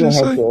this nigga just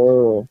say?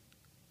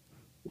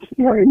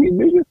 You heard me,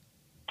 nigga.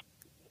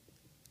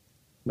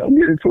 Don't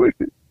get it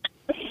twisted.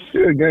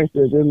 You're a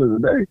gangster at the end of the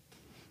day.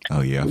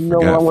 Oh yeah, I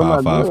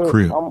forgot 5'5"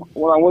 crib.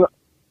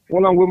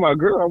 When I'm with my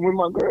girl, I'm with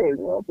my girl. You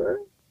know what I'm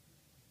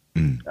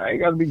saying? I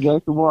ain't gotta be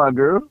gangster with my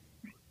girl.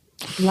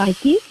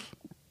 Like you?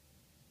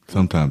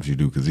 Sometimes you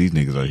do, because these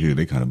niggas out here,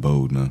 they kind of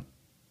bold now.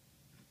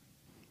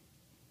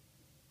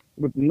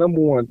 But the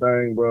number one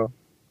thing, bro,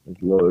 is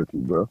loyalty,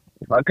 bro.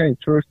 If I can't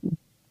trust you,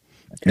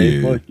 I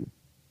can't fuck you.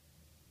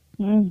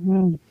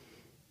 Mm-hmm.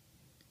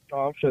 Oh,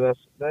 I'm sure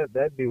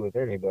that'd be with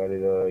anybody,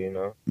 though,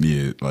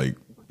 Yeah, like,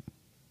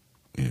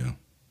 yeah.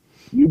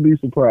 You'd be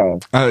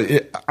surprised. I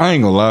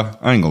ain't gonna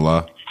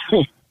lie.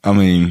 I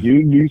mean,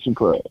 you'd be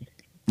surprised.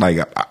 Like,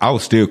 I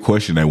was still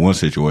questioning that one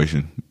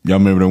situation. Y'all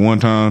remember that one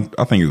time?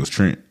 I think it was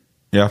Trent.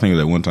 Yeah, I think it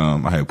was that one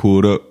time I had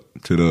pulled up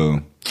to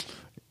the,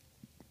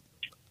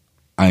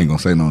 I ain't gonna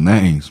say no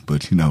names,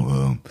 but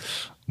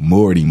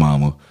Morty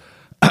mama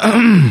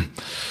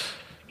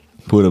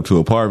pulled up to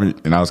an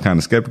apartment, and I was kind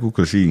of skeptical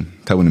because she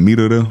told me to meet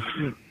her there.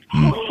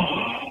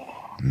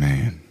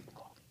 Man.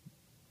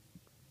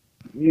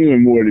 You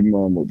and Morty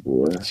mama,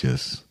 boy.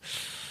 Just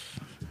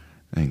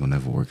ain't gonna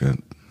never work out.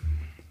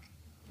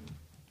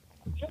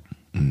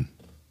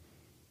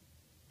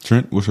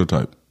 Trent, what's your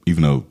type?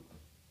 Even though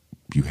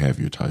you have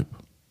your type.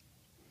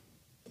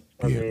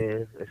 I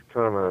mean, it's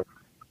kind of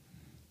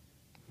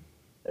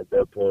at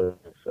that point.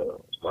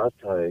 So my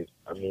type,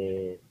 I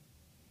mean,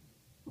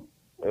 I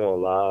ain't gonna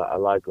lie, I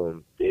like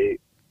them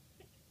big.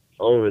 I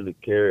don't really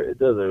care. It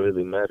doesn't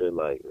really matter,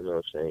 like, you know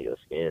what I'm saying, your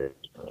skin.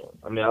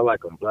 I mean, I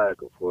like them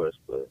black, of course,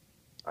 but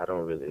I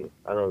don't really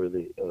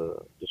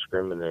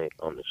discriminate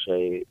on the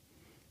shade.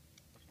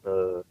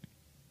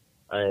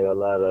 I ain't gonna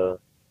lie,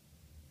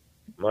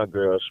 my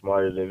girl's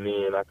smarter than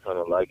me, and I kind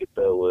of like it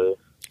that way.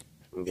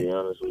 To be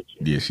honest with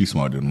you. Yeah, she's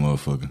smarter than a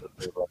motherfucker.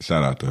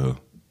 Shout out to her.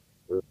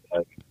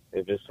 Like,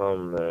 if it's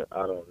something that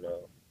I don't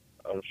know,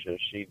 I'm sure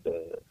she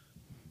does.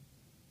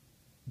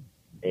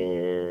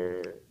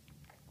 And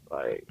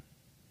like,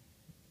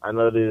 I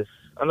know this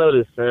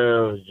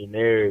sounds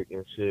generic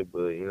and shit,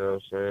 but you know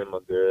what I'm saying? My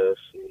girl,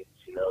 she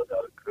knows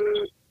how to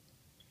cook.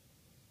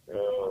 You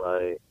know,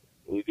 like,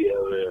 we be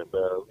over there,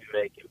 bro. We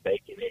making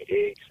bacon and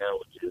egg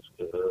sandwiches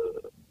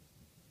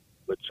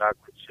with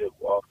chocolate chip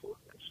waffles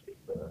and shit,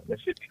 bro. That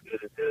shit be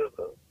good as hell,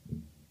 though.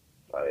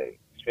 Like,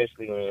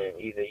 especially when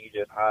either you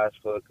just high as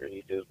fuck or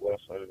you just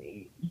want something to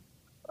eat.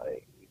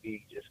 Like, you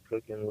be just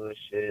cooking little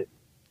shit.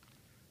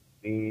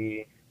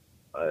 Be,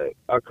 like,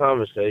 our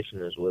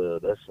conversation as well.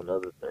 That's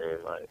another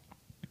thing. Like,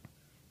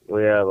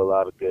 we have a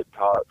lot of good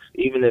talks,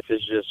 even if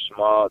it's just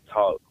small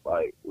talk.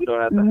 Like, we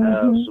don't have to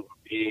have super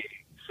big,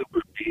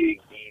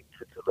 deep,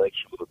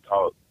 intellectual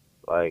talk.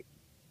 Like,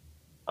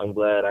 I'm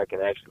glad I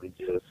can actually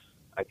just,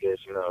 I guess,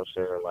 you know what I'm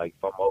saying, like,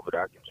 if I'm over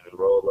there, I can just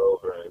roll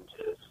over and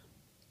just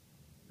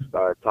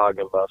start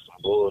talking about some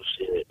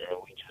bullshit, and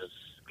we just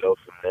go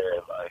from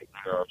there. Like,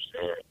 you know what I'm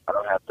saying? I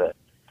don't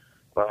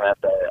have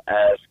to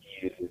ask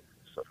you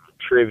some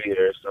trivia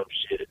or some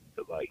shit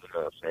to, like, you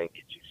know what I'm saying,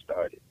 get you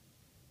started.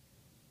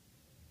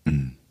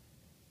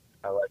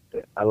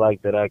 I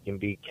like that I can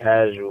be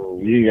casual.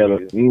 You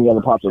ain't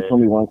gotta pop the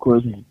 21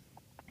 question.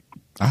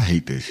 I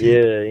hate that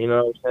shit. Yeah, you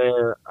know what I'm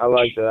saying? I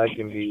like that I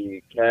can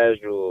be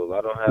casual.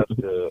 I don't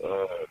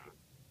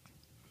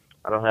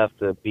have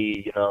to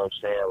be, you know what I'm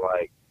saying,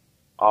 like,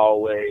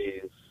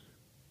 always,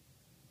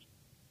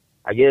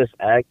 I guess,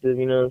 active,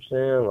 you know what I'm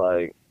saying?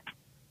 Like,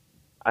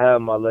 I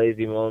have my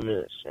lazy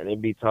moments, and it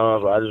be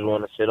times where I just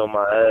want to sit on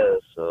my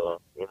ass,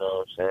 so, you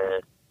know what I'm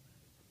saying?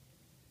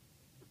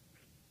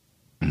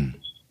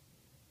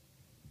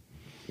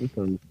 It's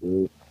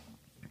understood.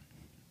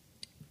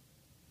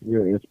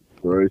 You're an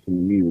inspiration to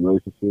me,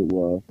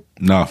 relationship-wise.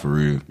 Nah, for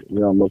real.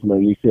 You almost made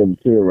me shed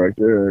a tear right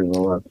there. You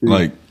know,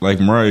 like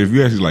Mariah, if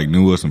you actually like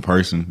knew us in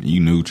person, and you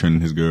knew Trent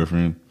and his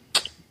girlfriend,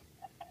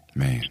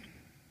 man,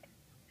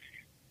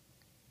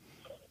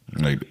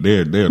 like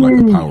they're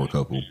like a power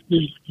couple.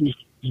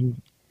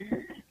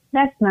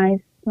 That's nice.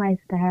 It's nice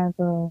to have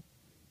a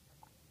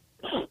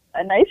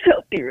nice,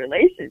 healthy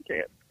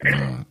relationship.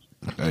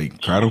 Hey,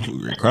 cry them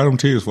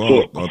tears for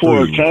all for a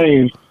three.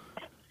 change.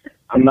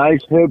 A nice,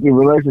 healthy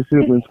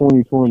relationship in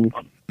 2020.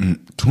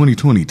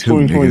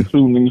 2022, 2022,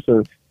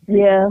 nigga.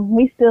 Yeah,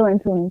 we still in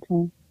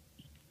 2020.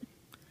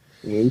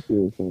 Yeah, we still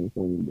in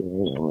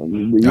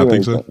 2020. Y'all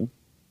think so?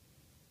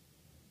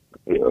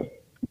 Yeah.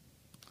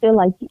 Feel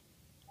like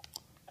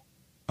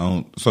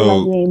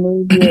so we ain't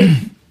moved yet.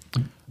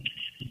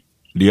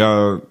 do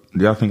y'all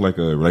think like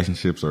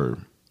relationships are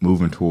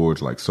moving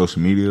towards like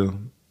social media?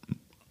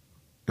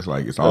 It's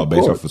like it's all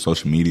based off of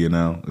social media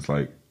now. It's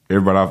like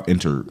everybody I've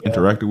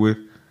interacted with,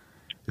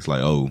 it's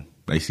like, oh,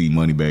 they see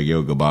Moneybag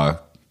Yo go buy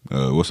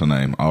what's her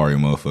name? Ari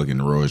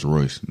motherfucking Rolls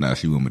Royce. Now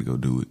she want me to go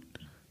do it.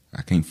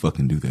 I can't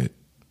fucking do that.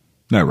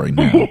 Not right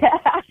now.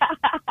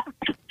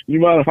 You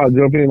mind if I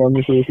jump in on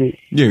this real quick?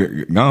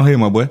 Yeah, go ahead,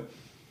 my boy.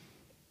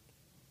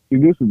 See,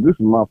 this is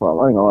my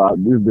fault. I ain't gonna lie.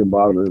 This has been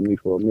bothering me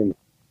for a minute.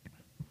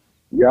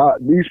 Y'all,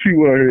 these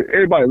people out here,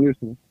 everybody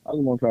listening, I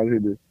just want y'all to hear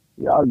this.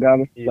 Y'all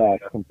gotta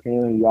stop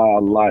comparing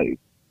y'all life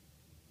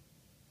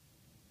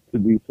to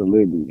these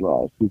celebrities'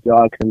 lives. Because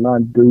y'all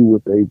cannot do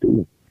what they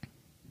do.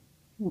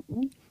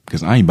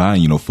 Because I ain't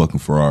buying you no fucking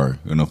Ferrari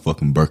or no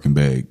fucking Birkin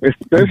bag.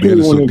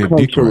 Especially when it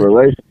comes to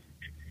relationship.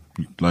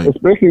 Like,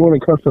 especially when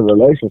it comes to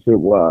relationship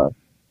wise.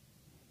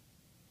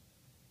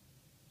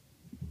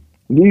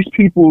 These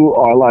people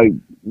are like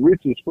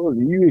rich as fuck.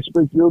 You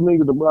expect your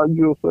nigga to buy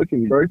you a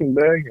fucking Birkin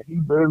bag and he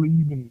barely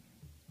even.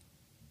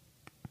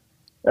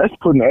 That's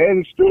putting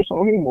added stress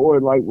on him, or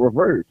like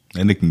reverse.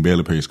 And they can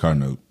barely pay his car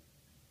note.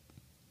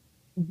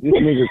 This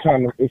nigga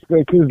trying to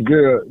expect his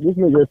girl. This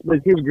nigga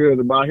expect his girl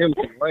to buy him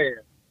some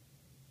land.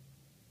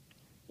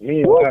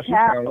 Meanwhile, she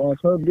trying to launch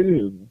her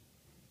business.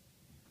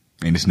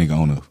 And this nigga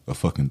on a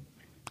fucking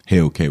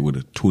Hellcat with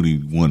a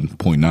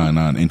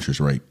 21.99 interest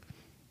rate.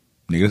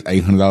 Nigga,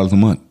 that's $800 a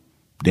month.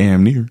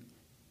 Damn near.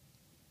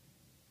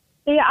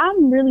 Yeah,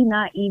 I'm really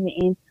not even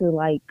into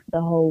like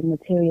the whole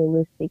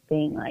materialistic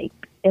thing. Like,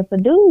 if a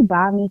dude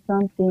buy me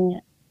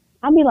something,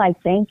 I'll be like,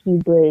 thank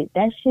you, but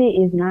that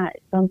shit is not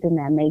something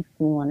that makes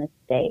me want to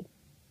stay.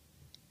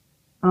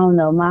 I don't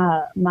know.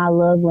 My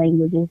love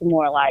language is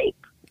more like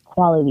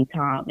quality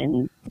time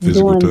and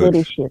physical doing touch.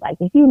 little shit. Like,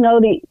 if you know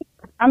that,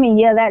 I mean,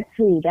 yeah, that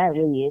too. That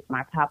really is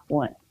my top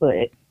one.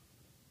 But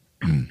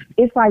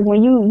it's like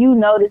when you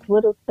notice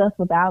little stuff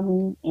about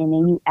me and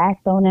then you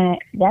act on that,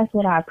 that's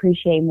what I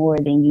appreciate more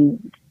than you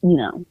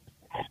know,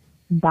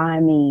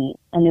 buying me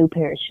a new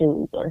pair of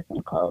shoes or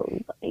some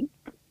clothes.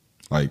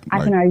 Like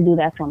I can already do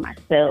that for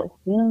myself,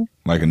 you know?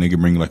 Like a nigga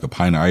bring like a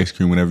pint of ice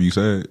cream whenever you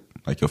say it?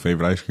 Like your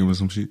favorite ice cream or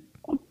some shit?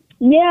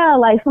 Yeah,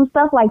 like some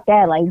stuff like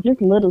that. Like just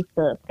little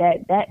stuff.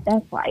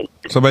 That's like...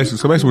 So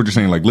basically what you're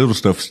saying, like little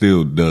stuff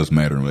still does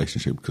matter in a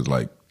relationship because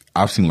like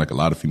I've seen like a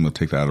lot of females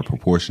take that out of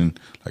proportion.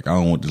 Like I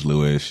don't want this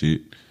little ass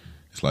shit.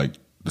 It's like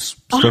the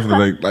stuff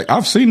that like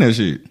I've seen that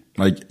shit.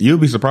 Like you'll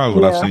be surprised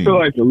what I've seen. I feel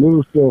like the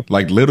little stuff...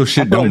 Like little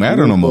shit don't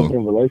matter no more.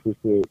 In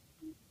relationship,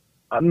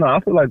 I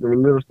feel like the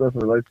little stuff in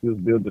relationships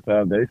build the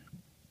foundation.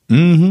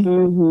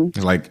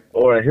 It's like...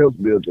 Or it helps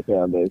build the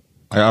foundation.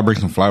 Like I'll bring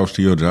some flowers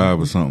to your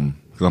job or something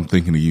because I'm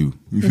thinking of you.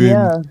 You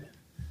feel me?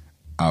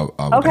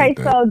 Okay,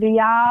 so do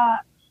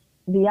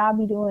y'all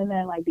be doing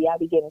that? Like, do y'all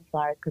be giving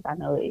flowers? Because I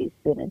know it's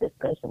been a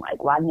discussion.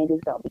 Like, why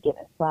niggas don't be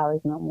giving flowers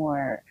no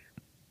more?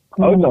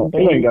 Oh no, they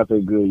ain't got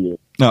that good yet.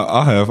 No,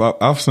 I have.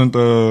 I've sent.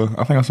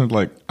 I think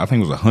it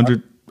was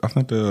 100. I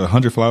sent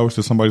 100 flowers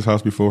to somebody's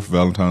house before for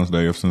Valentine's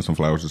Day. I've sent some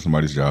flowers to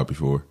somebody's job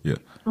before. Yeah.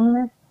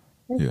 Oh,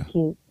 that's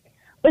cute.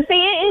 But see,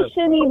 it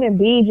shouldn't even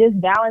be just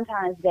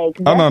Valentine's Day.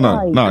 Oh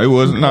no, it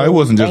wasn't. No, it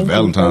wasn't just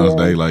Valentine's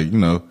Day. Like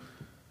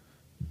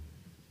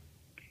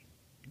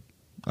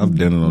I've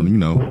done it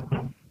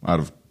on out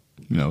of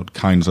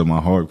kindness of my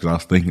heart because I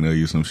was thinking of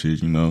you some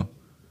shit.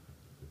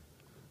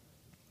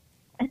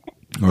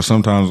 Or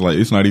sometimes, like,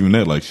 it's not even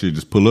that. Like, shit,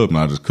 just pull up and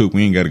I just cook.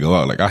 We ain't got to go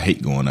out. Like, I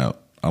hate going out.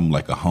 I'm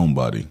like a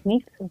homebody.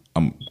 Me too.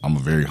 I'm a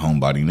very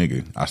homebody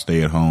nigga. I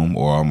stay at home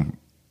or I'm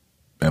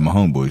at my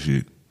homeboy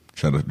shit.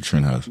 Shout out to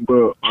Trent House.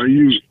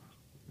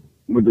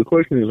 But the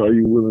question is, are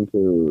you willing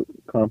to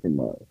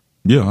compromise?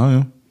 Yeah, I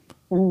am.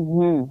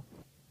 Mm-hmm.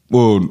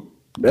 Well,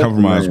 That's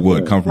compromise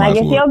what? Compromise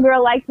like if what? your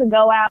girl likes to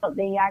go out,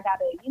 then y'all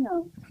gotta,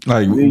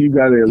 Like, then you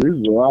gotta at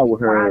least go out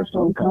with her.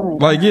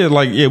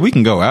 yeah, we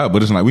can go out,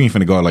 but it's like we ain't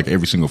finna go out like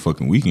every single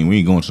fucking weekend. We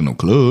ain't going to no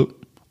club.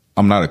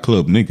 I'm not a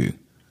club nigga.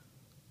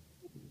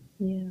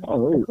 Yeah,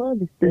 Oh, the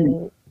club is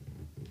good.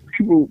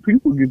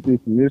 People get this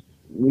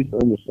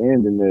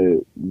misunderstanding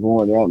that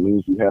going out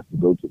means you have to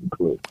go to the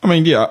club. I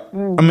mean, yeah.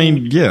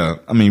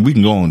 I mean, we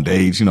can go on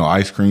dates,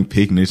 ice cream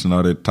picnics and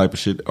all that type of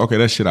shit. Okay,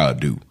 that shit I'll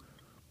do.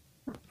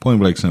 Point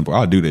blank simple.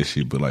 I'll do that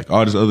shit. But like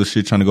all this other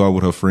shit, trying to go out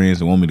with her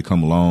friends and want me to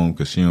come along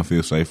because she don't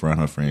feel safe around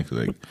her friends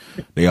because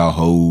they all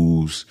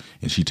hoes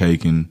and she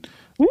taking.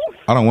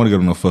 I don't want to go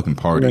to no fucking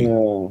party.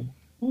 So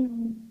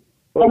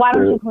why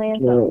don't you plan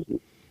something?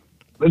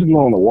 Let's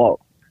go on a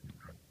walk.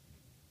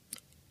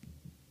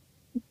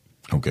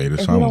 Okay,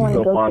 that's If you don't want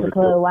to go to the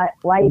club,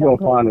 why you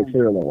don't find a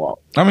trail and walk?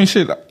 I mean,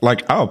 shit.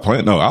 Like I'll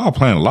plan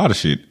a lot of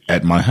shit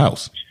at my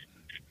house.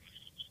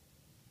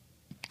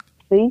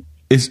 See,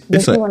 it's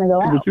you want to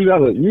go out.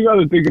 But you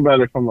gotta think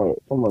about it from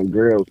a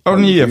girl's. Oh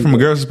yeah, from a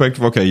girl's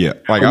perspective. Okay, yeah.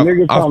 Like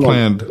I've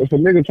planned. If a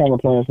nigga trying to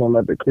plan something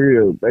at the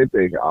crib, they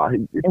think,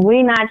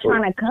 we not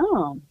trying to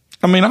come.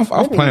 I mean, I've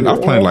planned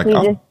like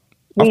I've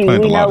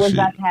planned a lot of shit. What's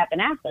about to happen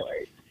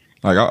afterwards.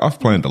 Like I've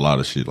planned a lot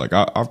of shit. Like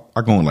I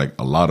go on like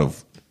a lot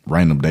of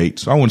random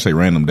dates. I wouldn't say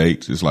random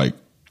dates. It's like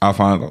I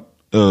find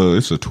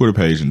it's a Twitter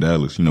page in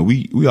Dallas.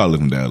 We all live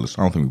in Dallas.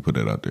 I don't think we put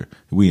that out there.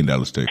 We in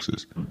Dallas,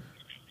 Texas.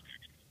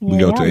 We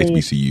go to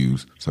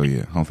HBCUs. So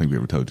yeah, I don't think we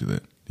ever told you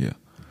that. Yeah.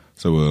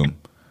 So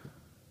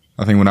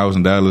I think when I was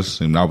in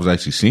Dallas and I was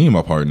actually seeing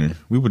my partner,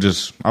 I would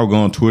go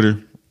on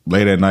Twitter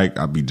late at night.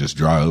 I'd be just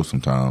dry up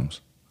sometimes.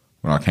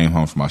 When I came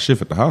home from my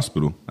shift at the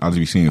hospital, I'd just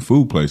be seeing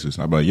food places.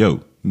 I'd be like,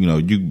 yo,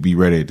 you be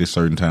ready at this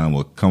certain time.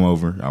 Well, come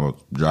over. I'll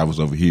drive us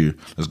over here.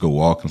 Let's go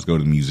walk. Let's go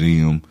to the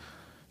museum.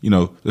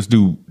 Let's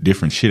do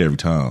different shit every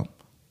time.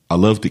 I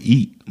love to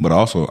eat, but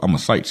also I'm a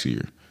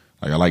sightseer.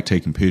 Like I like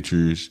taking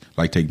pictures.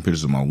 I like taking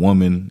pictures of my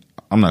woman.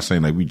 I'm not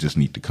saying like we just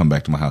need to come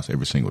back to my house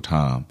every single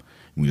time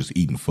and we just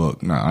eat and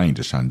fuck. Nah, I ain't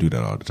just trying to do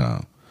that all the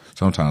time.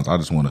 Sometimes I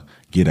just want to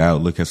get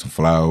out, look at some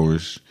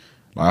flowers.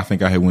 Like I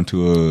think I had went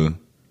to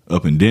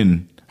up in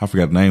Denton. I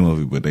forgot the name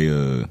of it, but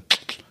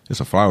it's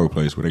a flower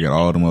place where they got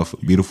all them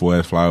beautiful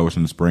ass flowers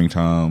in the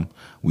springtime.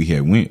 We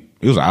had went.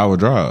 It was an hour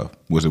drive.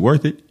 Was it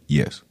worth it?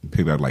 Yes.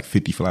 Picked out like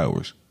 50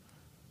 flowers.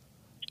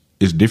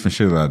 It's different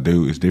shit that I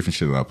do. It's different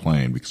shit that I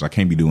plan because I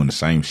can't be doing the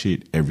same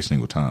shit every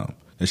single time.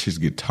 That shit's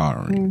get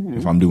tiring. Mm-hmm.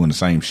 If I'm doing the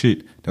same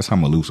shit, that's how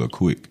I'm gonna lose so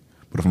quick.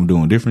 But if I'm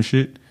doing different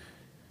shit,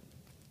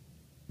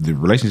 the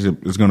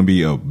relationship is gonna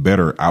be a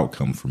better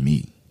outcome for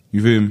me.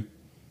 You feel me?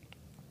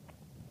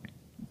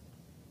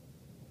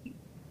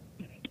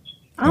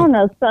 I don't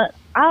know. So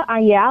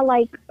I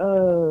like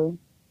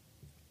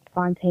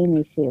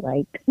spontaneous shit.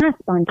 Like not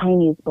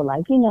spontaneous, but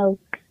like you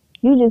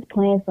just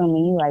plan something.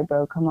 You like,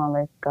 bro, come on,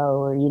 let's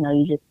go. Or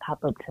you just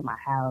pop up to my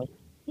house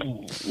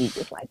and you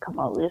just like, come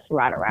on, let's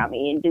ride around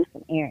me and do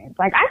some errands.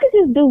 Like I could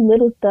just do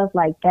little stuff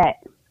like that.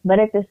 But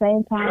at the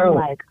same time,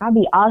 like I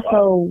be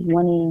also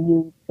wanting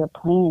you to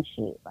plan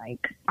shit.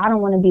 Like I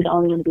don't want to be the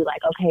only one to be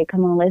like, okay,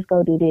 come on, let's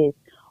go do this.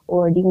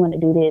 Or do you want to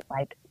do this?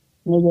 Like.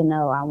 Nigga,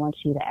 no, I want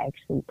you to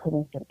actually put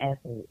in some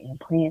effort and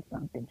plan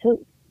something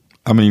too.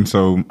 I mean,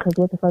 so. Because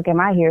what the fuck am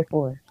I here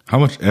for? How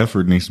much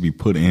effort needs to be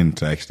put in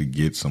to actually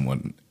get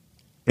someone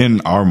in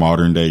our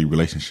modern day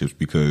relationships?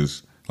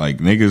 Because, like,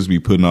 niggas be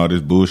putting all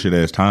this bullshit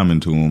ass time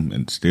into them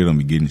and still don't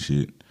be getting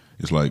shit.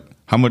 It's like,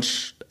 how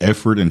much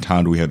effort and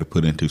time do we have to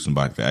put into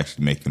somebody to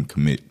actually make them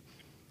commit?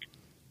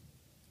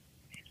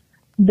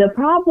 The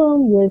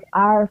problem with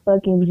our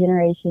fucking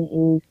generation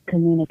is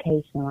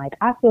communication. Like,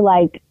 I feel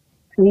like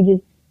we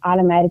just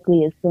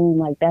automatically assume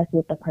like that's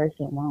what the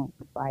person wants.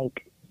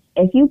 Like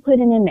if you put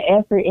in the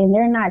effort and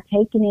they're not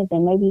taking it,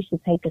 then maybe you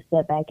should take a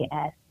step back and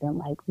ask them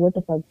like, what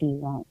the fuck do you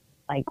want?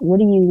 Like what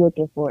are you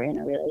looking for in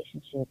a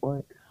relationship,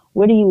 or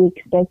what are you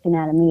expecting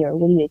out of me, or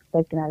what are you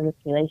expecting out of this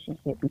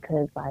relationship?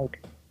 Because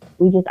like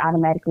we just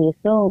automatically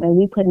assume and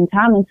we put in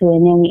time into it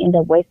and then we end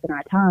up wasting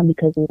our time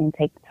because we didn't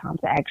take the time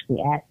to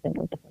actually ask them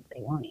what the fuck they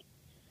wanted.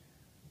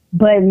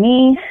 But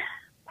me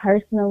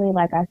personally,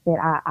 like I said,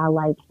 I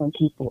like when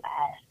people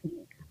ask me.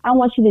 I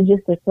want you to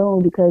just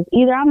assume because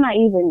either I'm not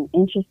even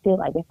interested,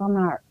 like if I'm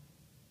not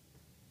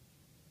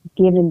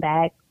giving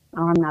back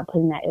or I'm not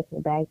putting that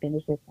effort back, then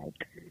it's just like,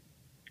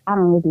 I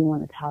don't really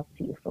want to talk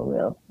to you for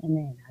real. And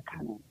then I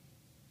kind of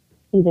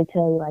either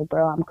tell you like,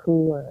 bro, I'm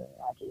cool, or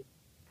I just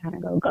kind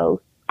of go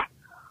ghost.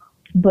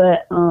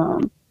 But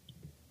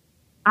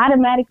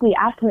automatically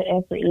I put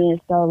effort in.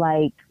 So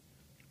like,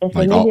 if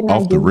like a nigga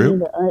not giving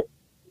me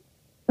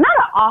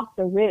not off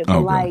the rip,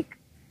 but like,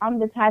 I'm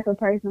the type of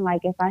person,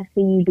 like, if I see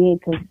you being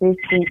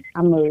consistent,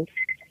 I'm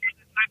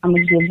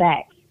gonna give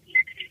back.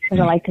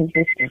 because I like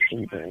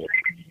consistency, but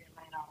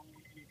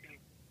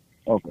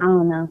Okay. I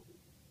don't know.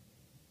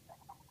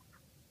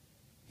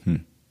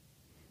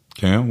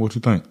 Cam, what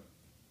you think?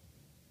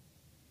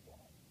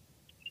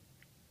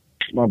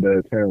 My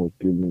bad, Taryn was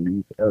giving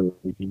me these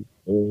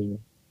allergies.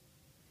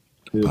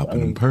 Popping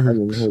them I perks.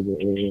 didn't hear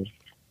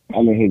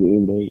the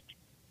end of it.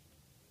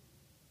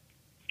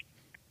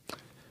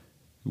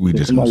 We Did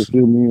just somebody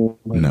fill me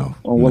in no,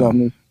 on what no, I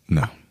missed?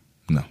 no.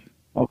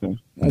 Okay,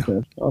 it's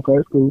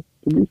cool.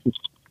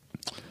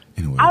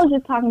 Anyways, I was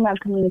just talking about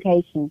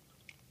communication,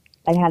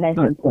 like how that's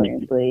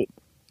important, but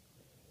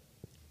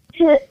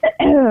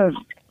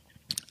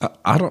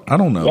I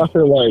don't know. I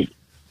feel like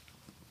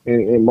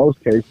in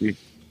most cases,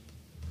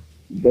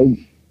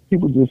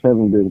 people just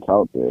haven't been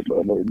taught that,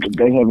 but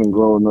they haven't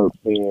grown up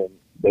seeing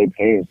their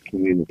parents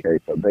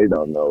communicate, so they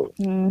don't know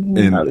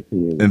how to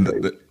communicate.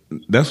 And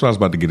that's what I was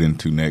about to get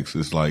into next.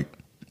 It's like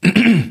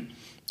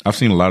I've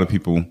seen a lot of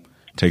people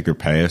take their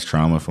past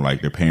trauma from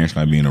like their parents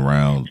not being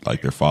around,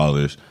 like their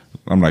fathers.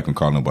 I'm not gonna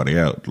call nobody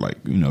out. Like,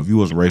 you know, if you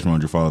wasn't raised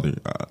around your father,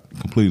 I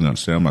completely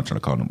understand. I'm not trying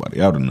to call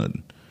nobody out or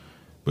nothing.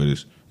 But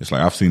it's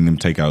like I've seen them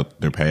take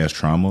out their past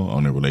trauma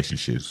on their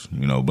relationships,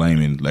 you know,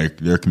 blaming like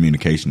their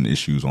communication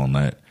issues on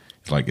that.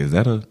 It's like, is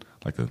that a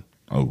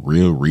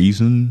real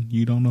reason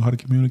you don't know how to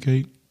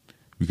communicate?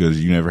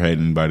 Because you never had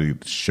anybody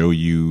show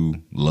you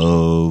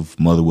love,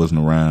 mother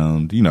wasn't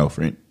around, you know,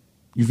 friend.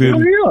 You feel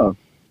me? Yeah.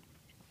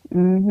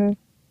 mm-hmm.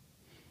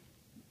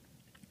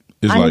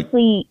 It's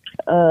Honestly,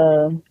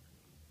 go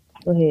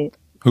ahead.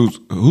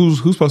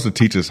 who's supposed to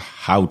teach us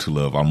how to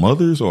love, our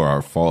mothers or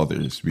our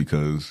fathers?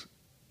 Because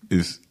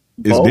it's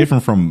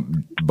different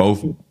from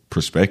both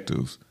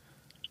perspectives.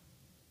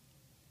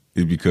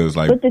 It's because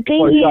like, But the thing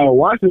you gotta is,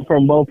 watch it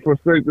from both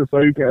perspectives so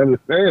you can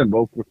understand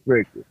both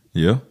perspectives.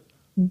 yeah,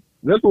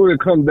 That's what it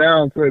comes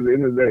down to at the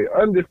end of the day.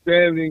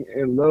 Understanding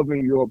and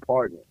loving your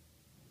partner.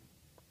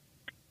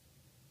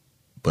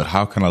 but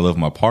how can I love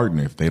my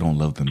partner if they don't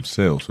love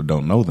themselves or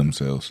don't know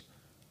themselves?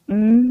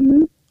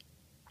 and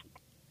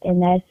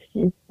that's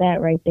just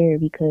that right there,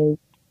 because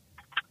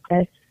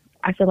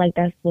I feel like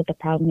that's what the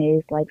problem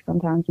is. Like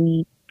sometimes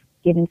we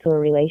get into a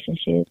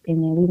relationship and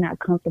then we're not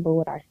comfortable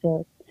with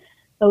ourselves,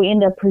 so we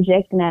end up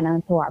projecting that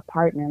onto our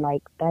partner.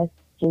 Like that's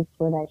just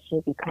where that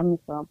should be coming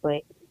from.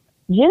 But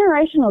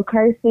generational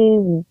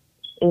curses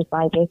is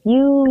like, if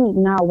you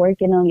not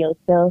working on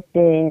yourself,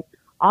 then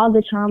all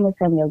the trauma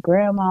from your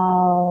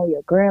grandma,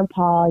 your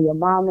grandpa, your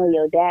mama,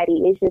 your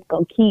daddy, it's just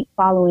gonna keep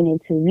following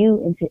into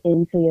you,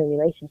 into your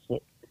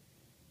relationship.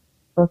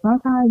 So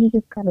sometimes you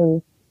just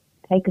gotta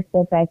take a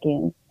step back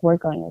and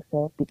work on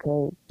yourself,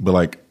 because But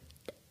like,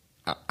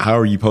 how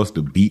are you supposed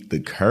to beat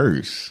the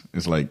curse?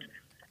 It's like,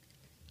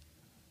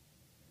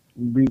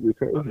 Beat the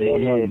curse. Not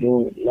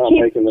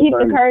making keep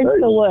the curse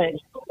to what?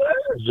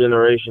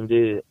 Generation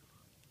did.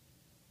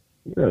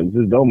 Yeah,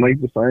 just don't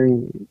make the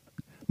same.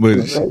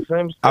 but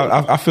Same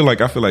I feel like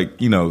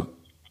you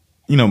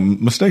know,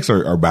 mistakes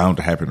are bound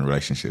to happen in a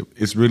relationship.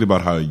 It's really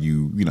about how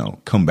you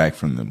come back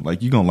from them.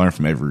 Like, you're gonna learn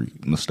from every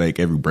mistake,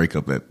 every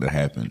breakup that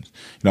happens.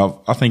 You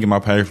know, I think in my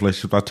past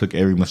relationship, I took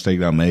every mistake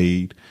that I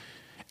made,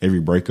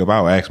 every breakup.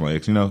 I'll ask my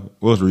ex, what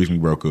was the reason we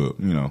broke up?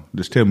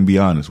 Just tell me, be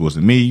honest. Was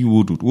it me?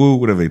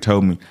 Whatever they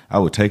told me, I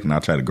would take it and I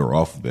try to grow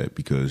off of that,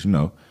 because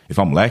if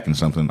I'm lacking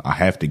something, I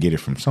have to get it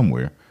from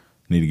somewhere.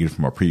 I need to get it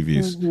from our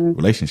previous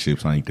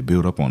relationships. I need to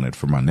build up on it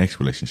for my next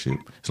relationship.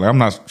 It's like I'm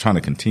not trying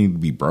to continue to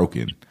be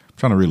broken. I'm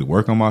trying to really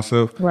work on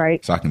myself,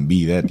 Right? So I can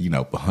be that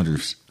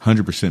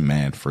 100%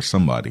 man for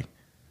somebody.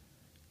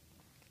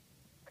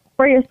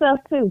 For yourself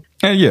too.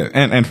 And yeah,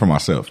 and for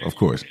myself, of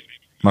course,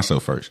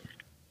 myself first.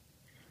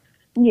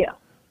 Yeah.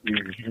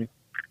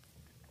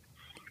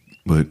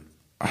 But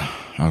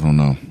I don't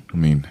know. I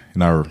mean,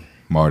 in our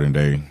modern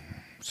day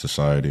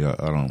society, I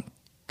don't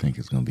think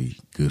it's going to be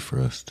good for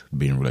us to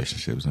be in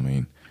relationships. I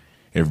mean,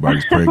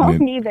 everybody's I pregnant.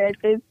 don't either at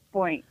this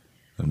point.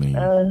 I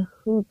mean,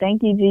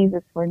 thank you,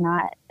 Jesus, for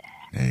not.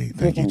 hey,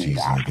 thank you,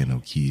 Jesus, I get no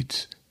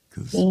kids,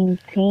 because teen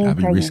I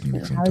be pregnancy. risking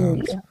it sometimes.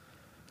 Hallelujah.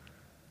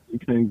 You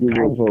can't give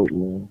up hope,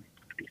 man.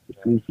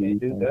 You can't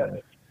do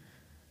that.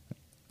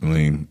 I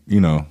mean,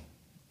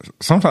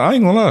 sometimes I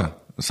ain't gonna lie.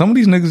 Some of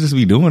these niggas just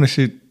be doing the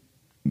shit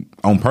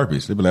on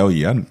purpose. They be like, oh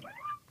yeah,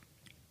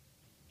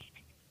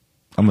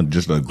 I'm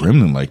just a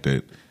gremlin like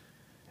that.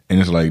 And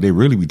it's like, they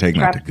really be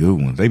taking out the good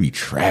ones. They be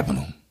trapping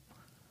them.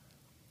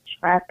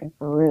 Trapping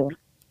for real.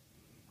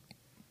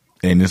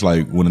 And it's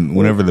like,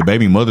 whenever the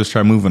baby mothers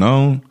try moving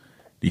on,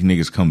 these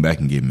niggas come back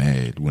and get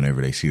mad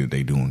whenever they see that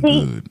they doing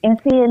good. And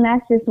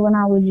that's just when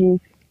I would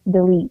just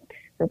delete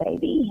the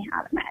baby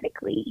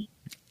automatically.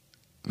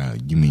 Now,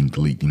 you mean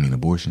delete? You mean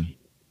abortion?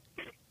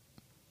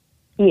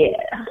 Yeah.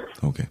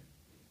 Okay.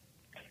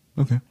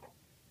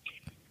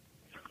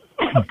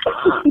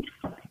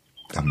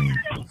 I mean,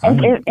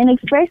 and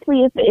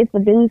especially if a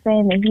dude's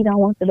saying that he don't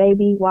want the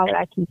baby, why would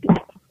I keep it?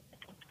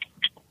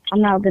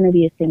 I'm not going to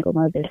be a single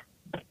mother.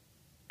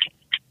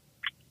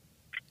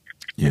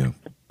 yeah.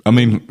 I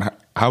mean,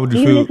 how would you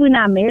Even feel if we're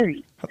not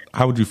married?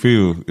 How would you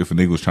feel if a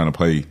nigga was trying to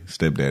play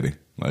stepdaddy?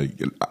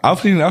 Like I've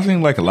seen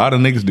like a lot of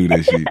niggas do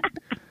that shit.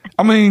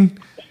 I mean,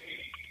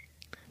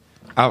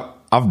 I've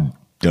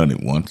done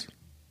it once.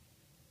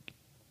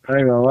 I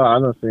ain't gonna lie, I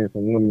done seen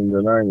some women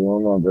that I ain't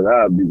gonna lie that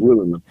I'd be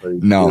willing to pay.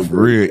 No,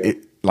 for real.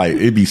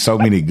 It'd be so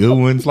many good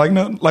ones. Like,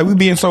 no, like we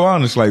being so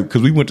honest, like,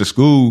 cause we went to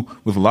school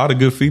with a lot of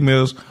good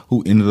females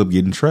who ended up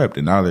getting trapped,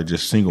 and now they're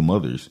just single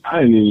mothers.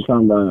 I ain't even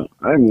talking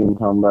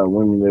about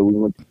women that we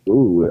went to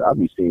school with. I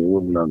be seeing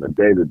women on the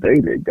day to day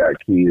that got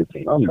kids,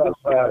 and I'm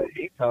just like,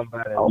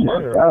 oh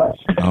my god.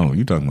 Oh,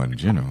 you talking about in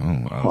general?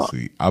 Oh,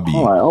 see, I'll be.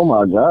 I'm like, oh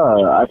my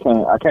god,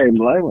 I can't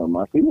blame them.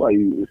 I see why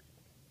you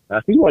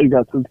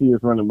got 2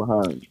 kids running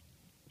behind you.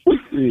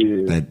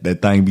 Yeah.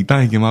 That thing be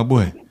thinking, my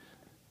boy.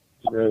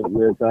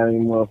 That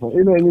thing, motherfucker.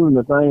 It ain't even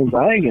the thing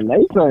thinging.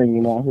 They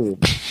singing out here.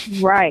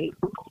 Right.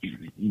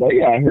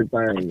 They out here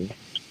singing.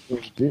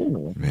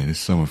 Yeah. Man, this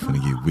summer finna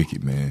get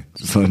wicked, man.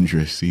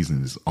 Sundress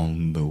season is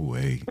on the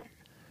way.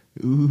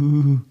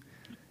 Ooh,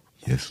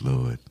 yes,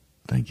 Lord.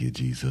 Thank you,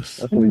 Jesus.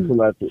 That's when you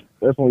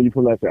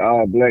pull out the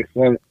all black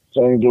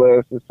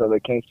sunglasses so they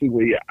can't see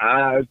where your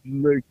eyes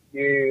looking.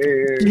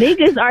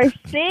 Niggas are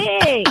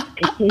sick.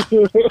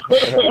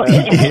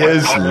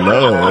 Yes,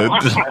 Lord.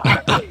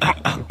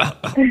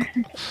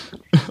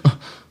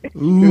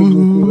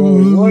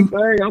 One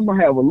thing, I'm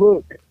gonna have a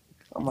look.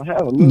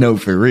 No,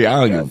 for real,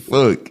 I don't give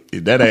a fuck.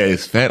 If that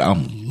ass fat,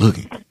 I'm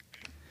looking.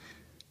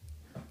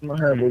 I'm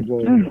gonna have a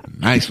look.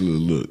 Nice little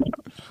look.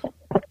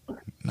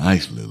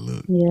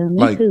 Yeah,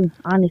 me too,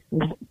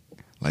 honestly.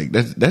 Like,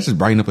 that's just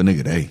brighten up a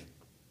nigga day.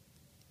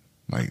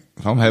 Like,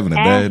 if I'm having a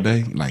bad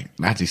day, like,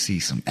 I just see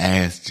some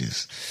ass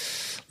just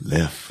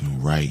left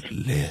and right,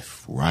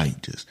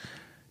 just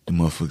the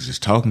motherfuckers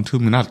just talking to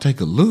me, and I take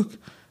a look.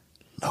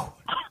 Lord.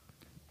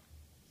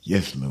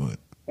 Yes, Lord.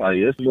 Like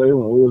yesterday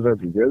when we was at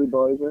the Jelly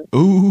Boys, man.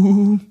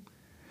 Ooh.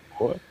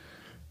 What?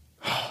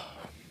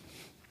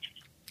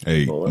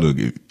 Hey, look,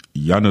 if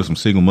y'all know some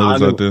single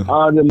mothers out there.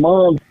 All the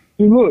moms,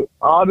 see, look,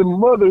 all the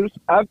mothers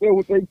out there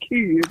with their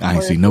kids. I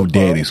ain't see no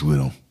daddies with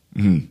them.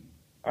 Mm-hmm.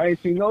 I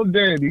ain't see no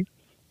daddy.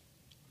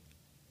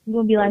 You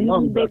gonna be like, you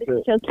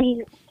babysit your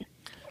kids?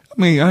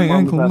 I mean, I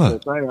ain't gonna lie.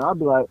 I'll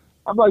be like,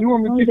 you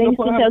want me to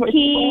babysit your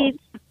kids?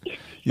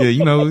 Yeah,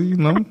 you know. You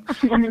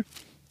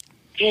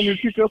want me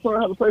to teach your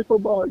son how to play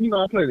football? You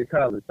know, I played at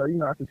college, so you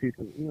know I can teach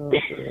him. You know what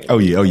I'm saying?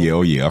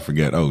 Oh yeah. I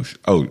forgot. Oh,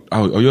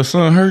 your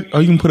son hurt? Oh,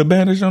 you can put a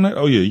bandage on that?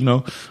 Oh yeah, you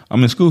know,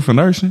 I'm in school for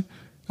nursing.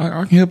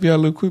 I can help you out a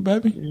little quick,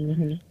 baby.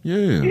 Mm-hmm.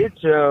 Yeah.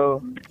 Get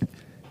yo.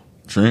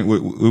 Trent,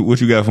 what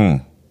you got for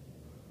him?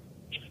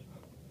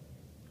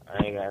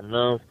 I ain't got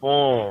nothing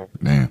for him.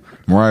 Damn,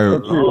 Mariah.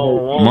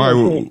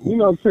 You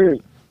know,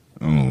 Trent.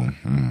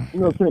 You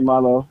know, Trent,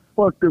 Milo.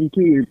 Fuck them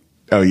kids.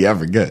 Oh yeah, I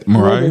forgot,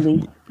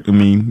 Mariah. I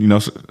mean, you know,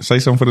 say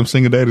something for them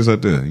single daddies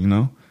out there, you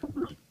know.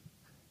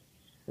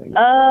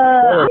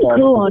 I'm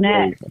cool on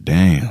that.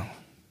 Damn.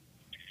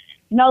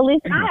 No,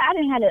 listen, I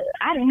didn't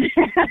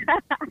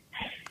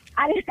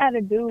have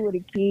to do with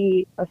a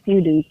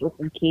few dudes with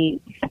some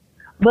kids.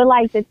 But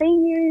like the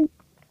thing is,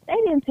 they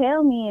didn't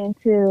tell me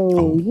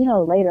until, you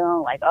know, later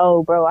on, like,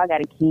 oh bro, I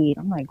got a kid.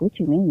 I'm like, what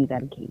you mean you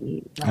got a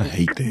kid? Like, I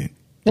hate that.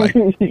 Like,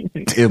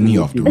 tell me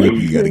off the rip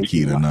you got a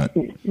kid or not.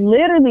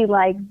 Literally,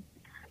 like,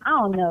 I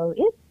don't know.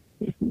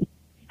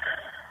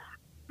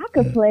 I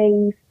could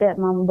play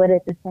stepmama, but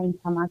at the same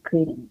time, I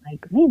couldn't.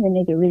 Like, maybe the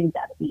nigga really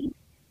gotta be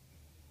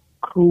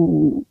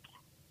cool.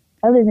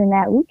 Other than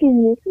that, we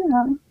can just, you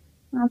know,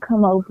 I'll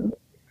come over.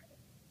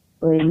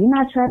 But you're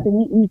not trapping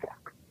me either.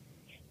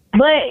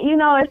 But, you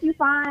know, if you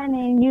find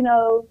and, you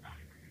know,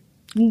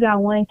 you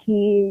got one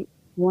kid,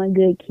 one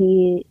good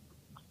kid,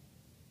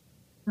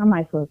 I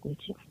might fuck with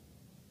you.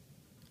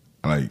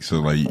 Like,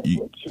 so, like,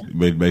 you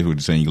basically what you're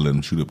saying, you can let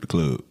them shoot up the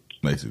club,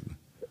 basically.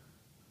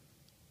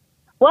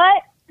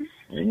 What?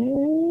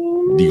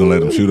 You gonna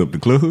let him shoot up the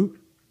club?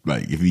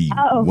 Like, if he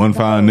one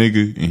fine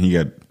nigga and he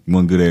got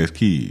one good ass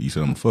kid, you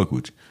said I'm gonna fuck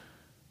with you.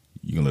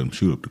 You gonna let him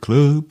shoot up the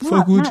club?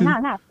 Fuck with you?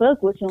 Not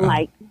fuck with you.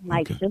 Like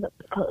okay. shoot up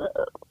the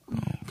club.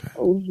 Okay.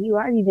 Oh, you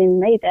already been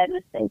made that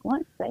mistake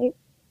once, babe.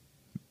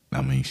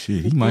 I mean,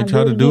 shit, he might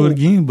try to do it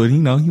again, but you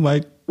know, he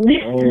might do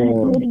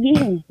it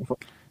again.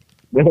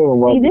 This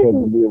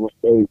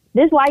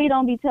is why you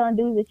don't be telling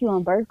dudes that you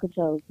on birth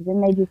control, because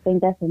then they just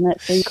think that's a nut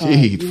free card.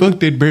 Shit, fuck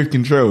that birth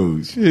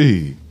control.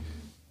 Shit.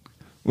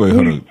 Wait,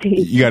 hold on.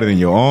 You got it in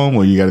your arm,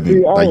 or you got it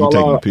in, like you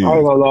taking the pills?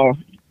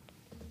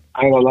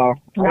 I ain't gonna lie.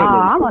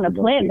 Nah, I'm on a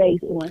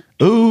plant-based one.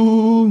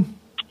 Ooh.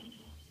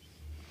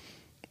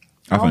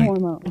 I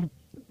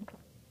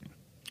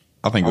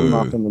think I'm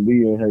not gonna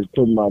be in here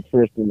putting my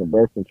trust in the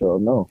birth control.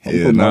 No, I'm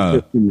putting my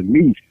trust in the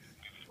meat.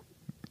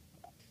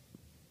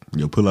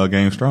 Your pull-out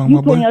game strong, you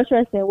my boy? putting your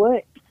trust in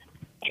what?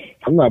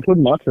 I'm not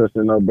putting my trust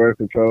in no birth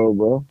control,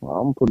 bro.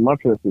 I'm putting my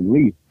trust in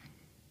me.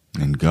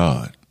 And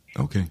God.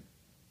 Okay.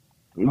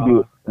 We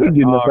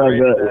getting up out of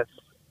that.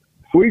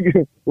 We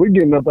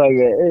getting up out of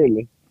that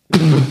early.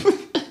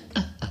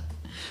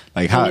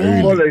 Like how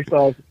early? Before they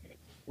start,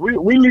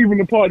 we leaving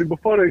the party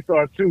before they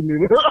start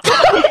shooting.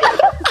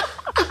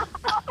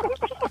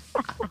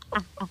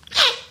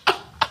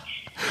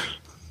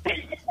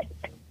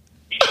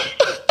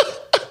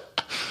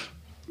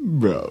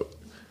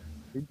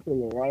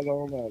 right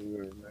on out of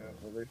there,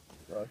 man.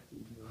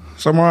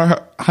 So,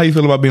 Mariah, how you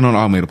feel about being on the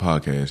Automated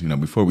Podcast? You know,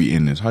 before we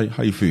end this, how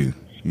you feel?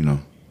 You know,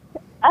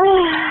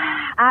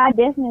 I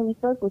definitely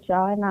fuck with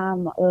y'all, and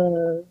I'm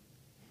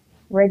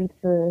ready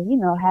to, you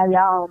know, have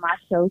y'all on my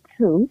show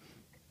too.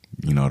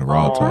 You know, the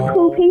raw talk. Y'all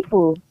cool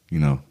people. You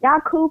know, y'all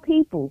cool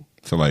people.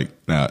 So, like,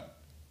 now,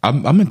 I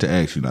meant to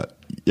ask you, that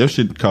your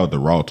shit called the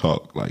raw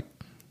talk. Like,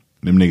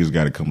 them niggas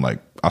got to come. Like,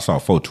 I saw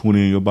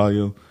 420 in your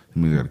bio.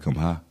 Them niggas got to come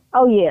high.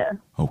 Oh yeah.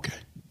 Okay.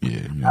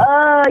 Yeah.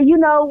 You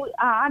know,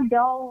 I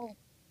don't.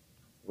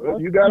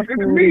 Well, you got to fix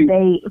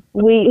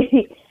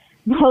me.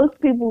 Most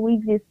people, we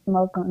just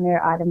smoke on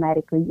there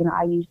automatically. You know,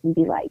 I usually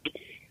be like,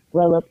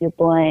 roll up your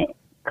blunt,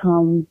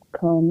 come,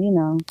 you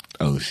know,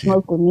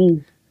 smoke with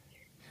me.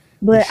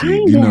 But shit, I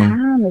ain't been high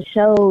on the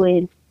show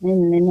in a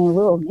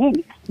little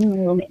minute.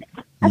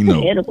 I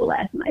took edible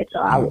last night, so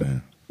I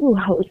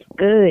was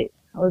good.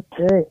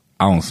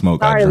 I don't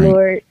smoke. Sorry, I drink.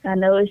 Lord. I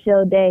know it's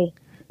your day.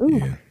 Ooh.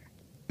 Yeah.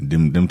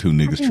 Them two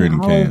niggas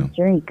trading Cam.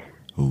 Drink.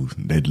 Ooh,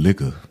 that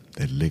liquor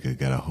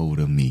got a hold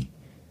of me.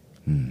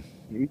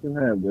 You can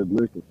have that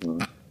liquor, son.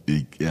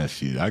 Yeah,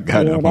 shit. I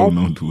got it. I'm holding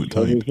on to it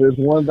tight. If there's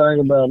one thing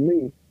about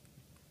me,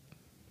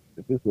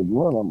 if it's a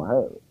blunt, I'm going to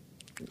have it.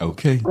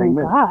 Okay.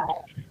 Amen. God.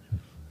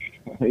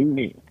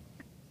 Amen.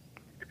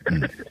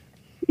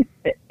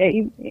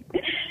 Amen.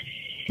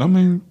 I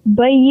mean.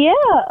 But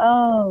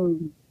yeah,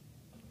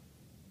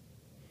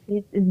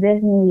 it's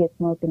definitely a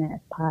smoking ass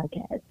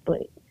podcast,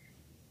 but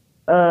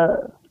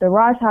the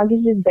raw talk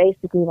is just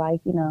basically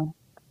like, you know,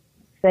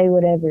 say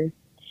whatever,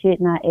 shit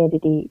not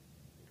edited.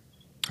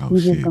 You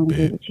just gonna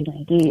get what you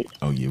gonna get.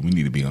 Oh yeah, we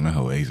need to be on that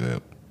whole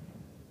ASAP.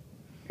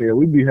 Yeah,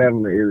 we be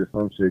having to edit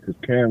some shit because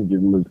Cam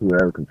getting a little too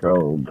out of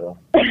control, bro.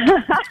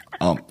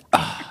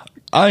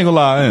 I ain't gonna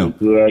lie, I am.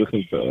 Too out of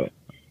control.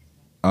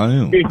 I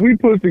am. If we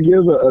put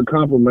together a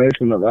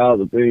compilation of all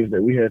the things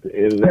that we had to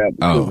edit out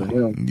because of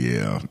him,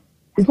 yeah,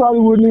 he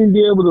probably wouldn't even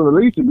be able to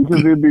release it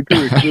because it'd be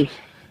too expensive.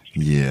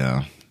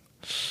 Yeah.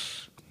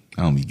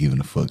 I don't be giving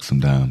a fuck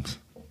sometimes.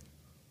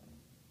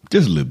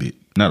 Just a little bit.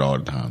 Not all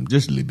the time.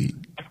 Just a little bit.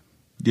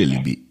 Just a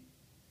little bit.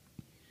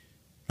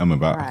 I'm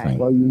about to think.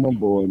 Why you my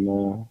boy,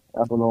 man?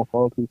 Apple don't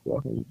fall too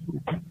far.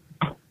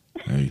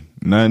 Hey.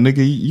 Nah,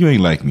 nigga, you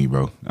ain't like me,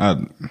 bro.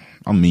 I'm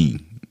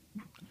mean.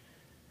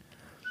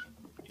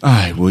 All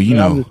right, well, you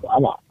know.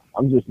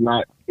 I'm just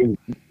not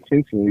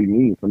intentionally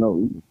mean for no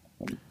reason.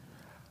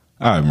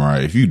 All right,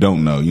 Mariah, if you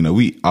don't know, you know,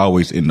 we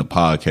always end the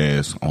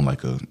podcast on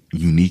like a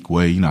unique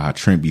way. You know how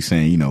Trent be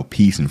saying, you know,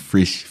 peace and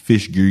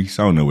fish grease.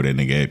 I don't know where that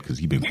nigga at because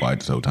he been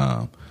quiet this whole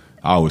time.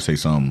 I always say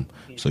something.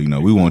 So, you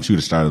know, we want you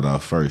to start it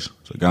off first.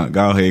 So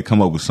go ahead,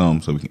 come up with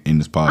something so we can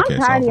end this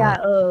podcast I'm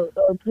off.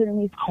 putting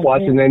me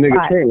watching that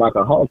nigga Trent like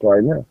a hawk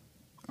right now.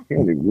 He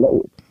can't even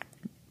blow it.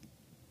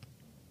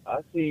 I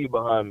see you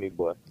behind me,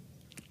 boy.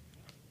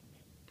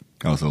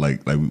 Oh, so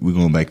like we're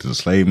going back to the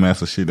slave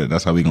master shit.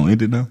 That's how we gonna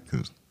end it now?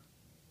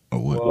 Or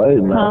what? Well,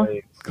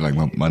 man. Like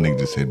my nigga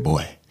just said,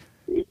 boy.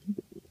 You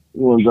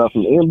want to drop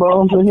some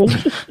N-bombs in here?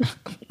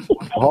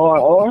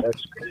 Hard R?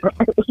 That's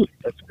crazy.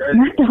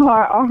 Not the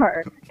hard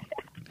R.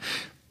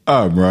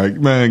 All right,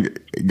 man.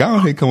 Go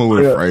ahead, come up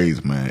with a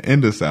phrase, man.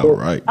 End this out,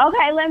 right?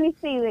 Okay, let me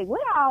see. Like, what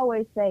do I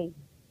always say?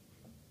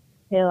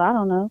 Hell, I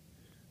don't know.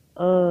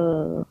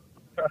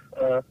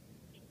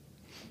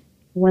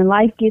 When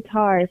life gets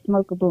hard,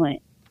 smoke a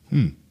blunt.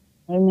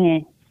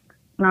 Amen.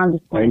 No, I'm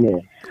just playing.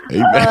 Amen.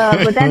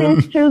 But that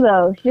is true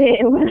though. Shit,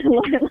 when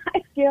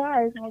life gets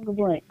hard, smoke a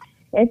blunt.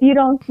 If you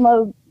don't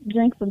smoke,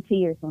 drink some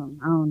tea or something.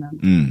 I don't know.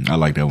 I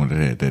like that one.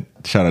 That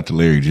shout out to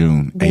Larry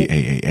June.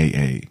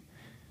 A.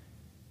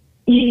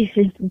 Yeah,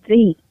 drink some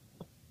tea.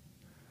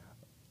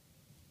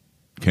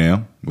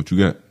 Cam, what you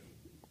got?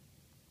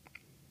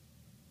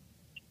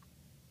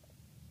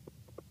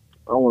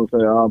 I want to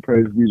say all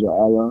praise be to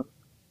Allah.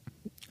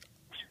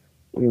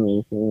 You know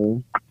what I'm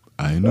saying?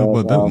 I ain't know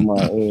about that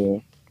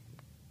one.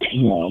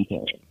 No, I'm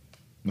playing.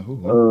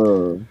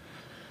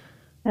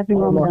 Happy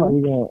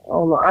Ramadan.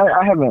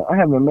 I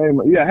haven't made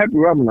my happy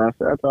Ramadan.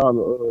 That's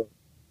all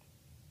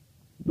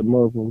the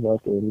Muslims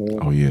out there, man.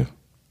 Oh yeah.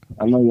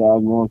 I know y'all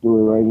going through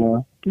it right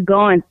now.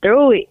 Going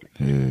through it.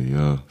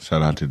 Yeah.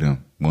 Shout out to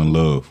them. One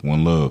love.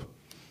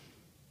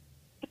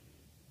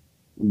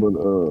 But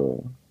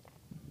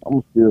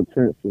I'm still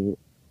tense to it.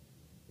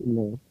 You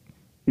know,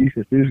 peace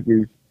and fish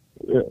grease.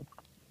 Yeah.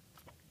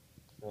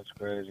 That's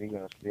crazy. You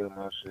gonna steal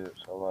my shit.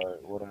 So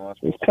like, what am I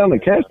supposed to do? It's kind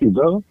of catchy,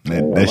 bro.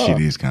 That shit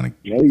is kind of.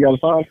 Yeah, you gotta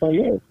find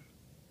something else.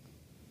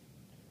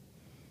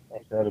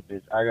 Ain't that a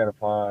bitch? I gotta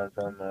find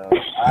something else.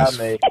 I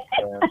made it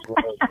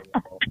slow.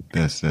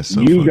 That's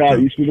so. You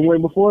should have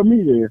went before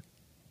me there.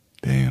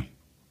 Damn.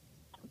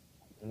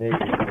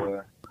 Nigga,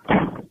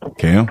 boy.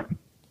 Cam?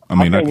 I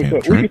mean, not Cam. We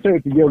can say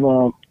it together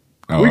on.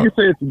 Oh, we can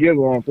say it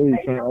together on 3,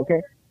 Trent,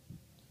 okay?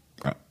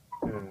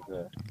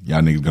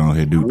 Y'all niggas go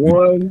ahead and do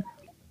 1,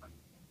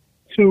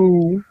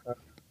 2,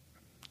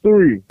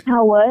 3.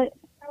 How what?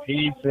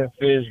 Peace and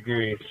fish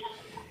grease.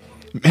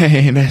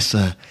 Man, that's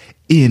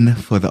in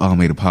for the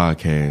Automated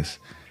Podcast.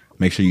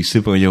 Make sure you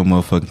sip on your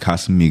motherfucking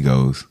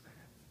Casamigos.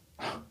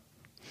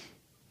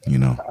 You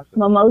know,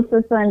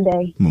 Mimosa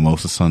Sunday.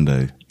 Mimosa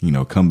Sunday. You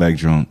know, come back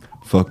drunk.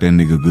 Fuck that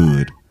nigga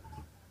good.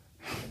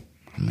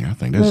 I mean, I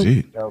think that's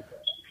it. Okay.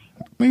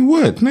 I mean,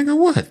 what? Nigga,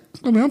 what?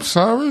 I mean, I'm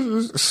sorry.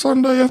 It's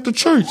Sunday after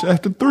church.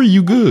 After 3,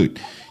 you good.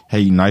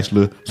 Hey, nice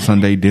little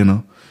Sunday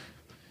dinner.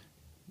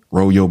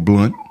 Roll your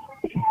blunt.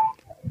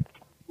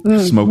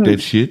 Smoke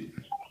that shit.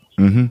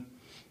 You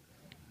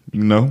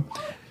know,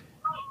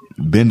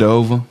 bend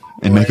over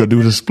and make her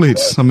do the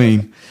splits. I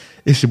mean,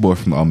 it's your boy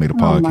from the Almeida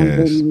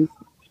Podcast.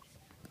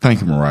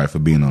 Thank you, Mariah, for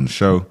being on the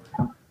show.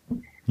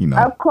 You know,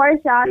 Of course,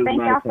 y'all.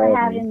 Thank y'all for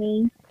having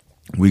me.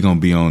 we gonna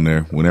be on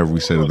there whenever we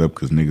set it up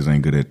because niggas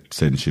ain't good at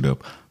setting shit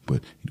up.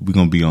 But we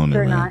gonna be on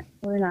there, We're man. not.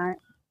 We're not.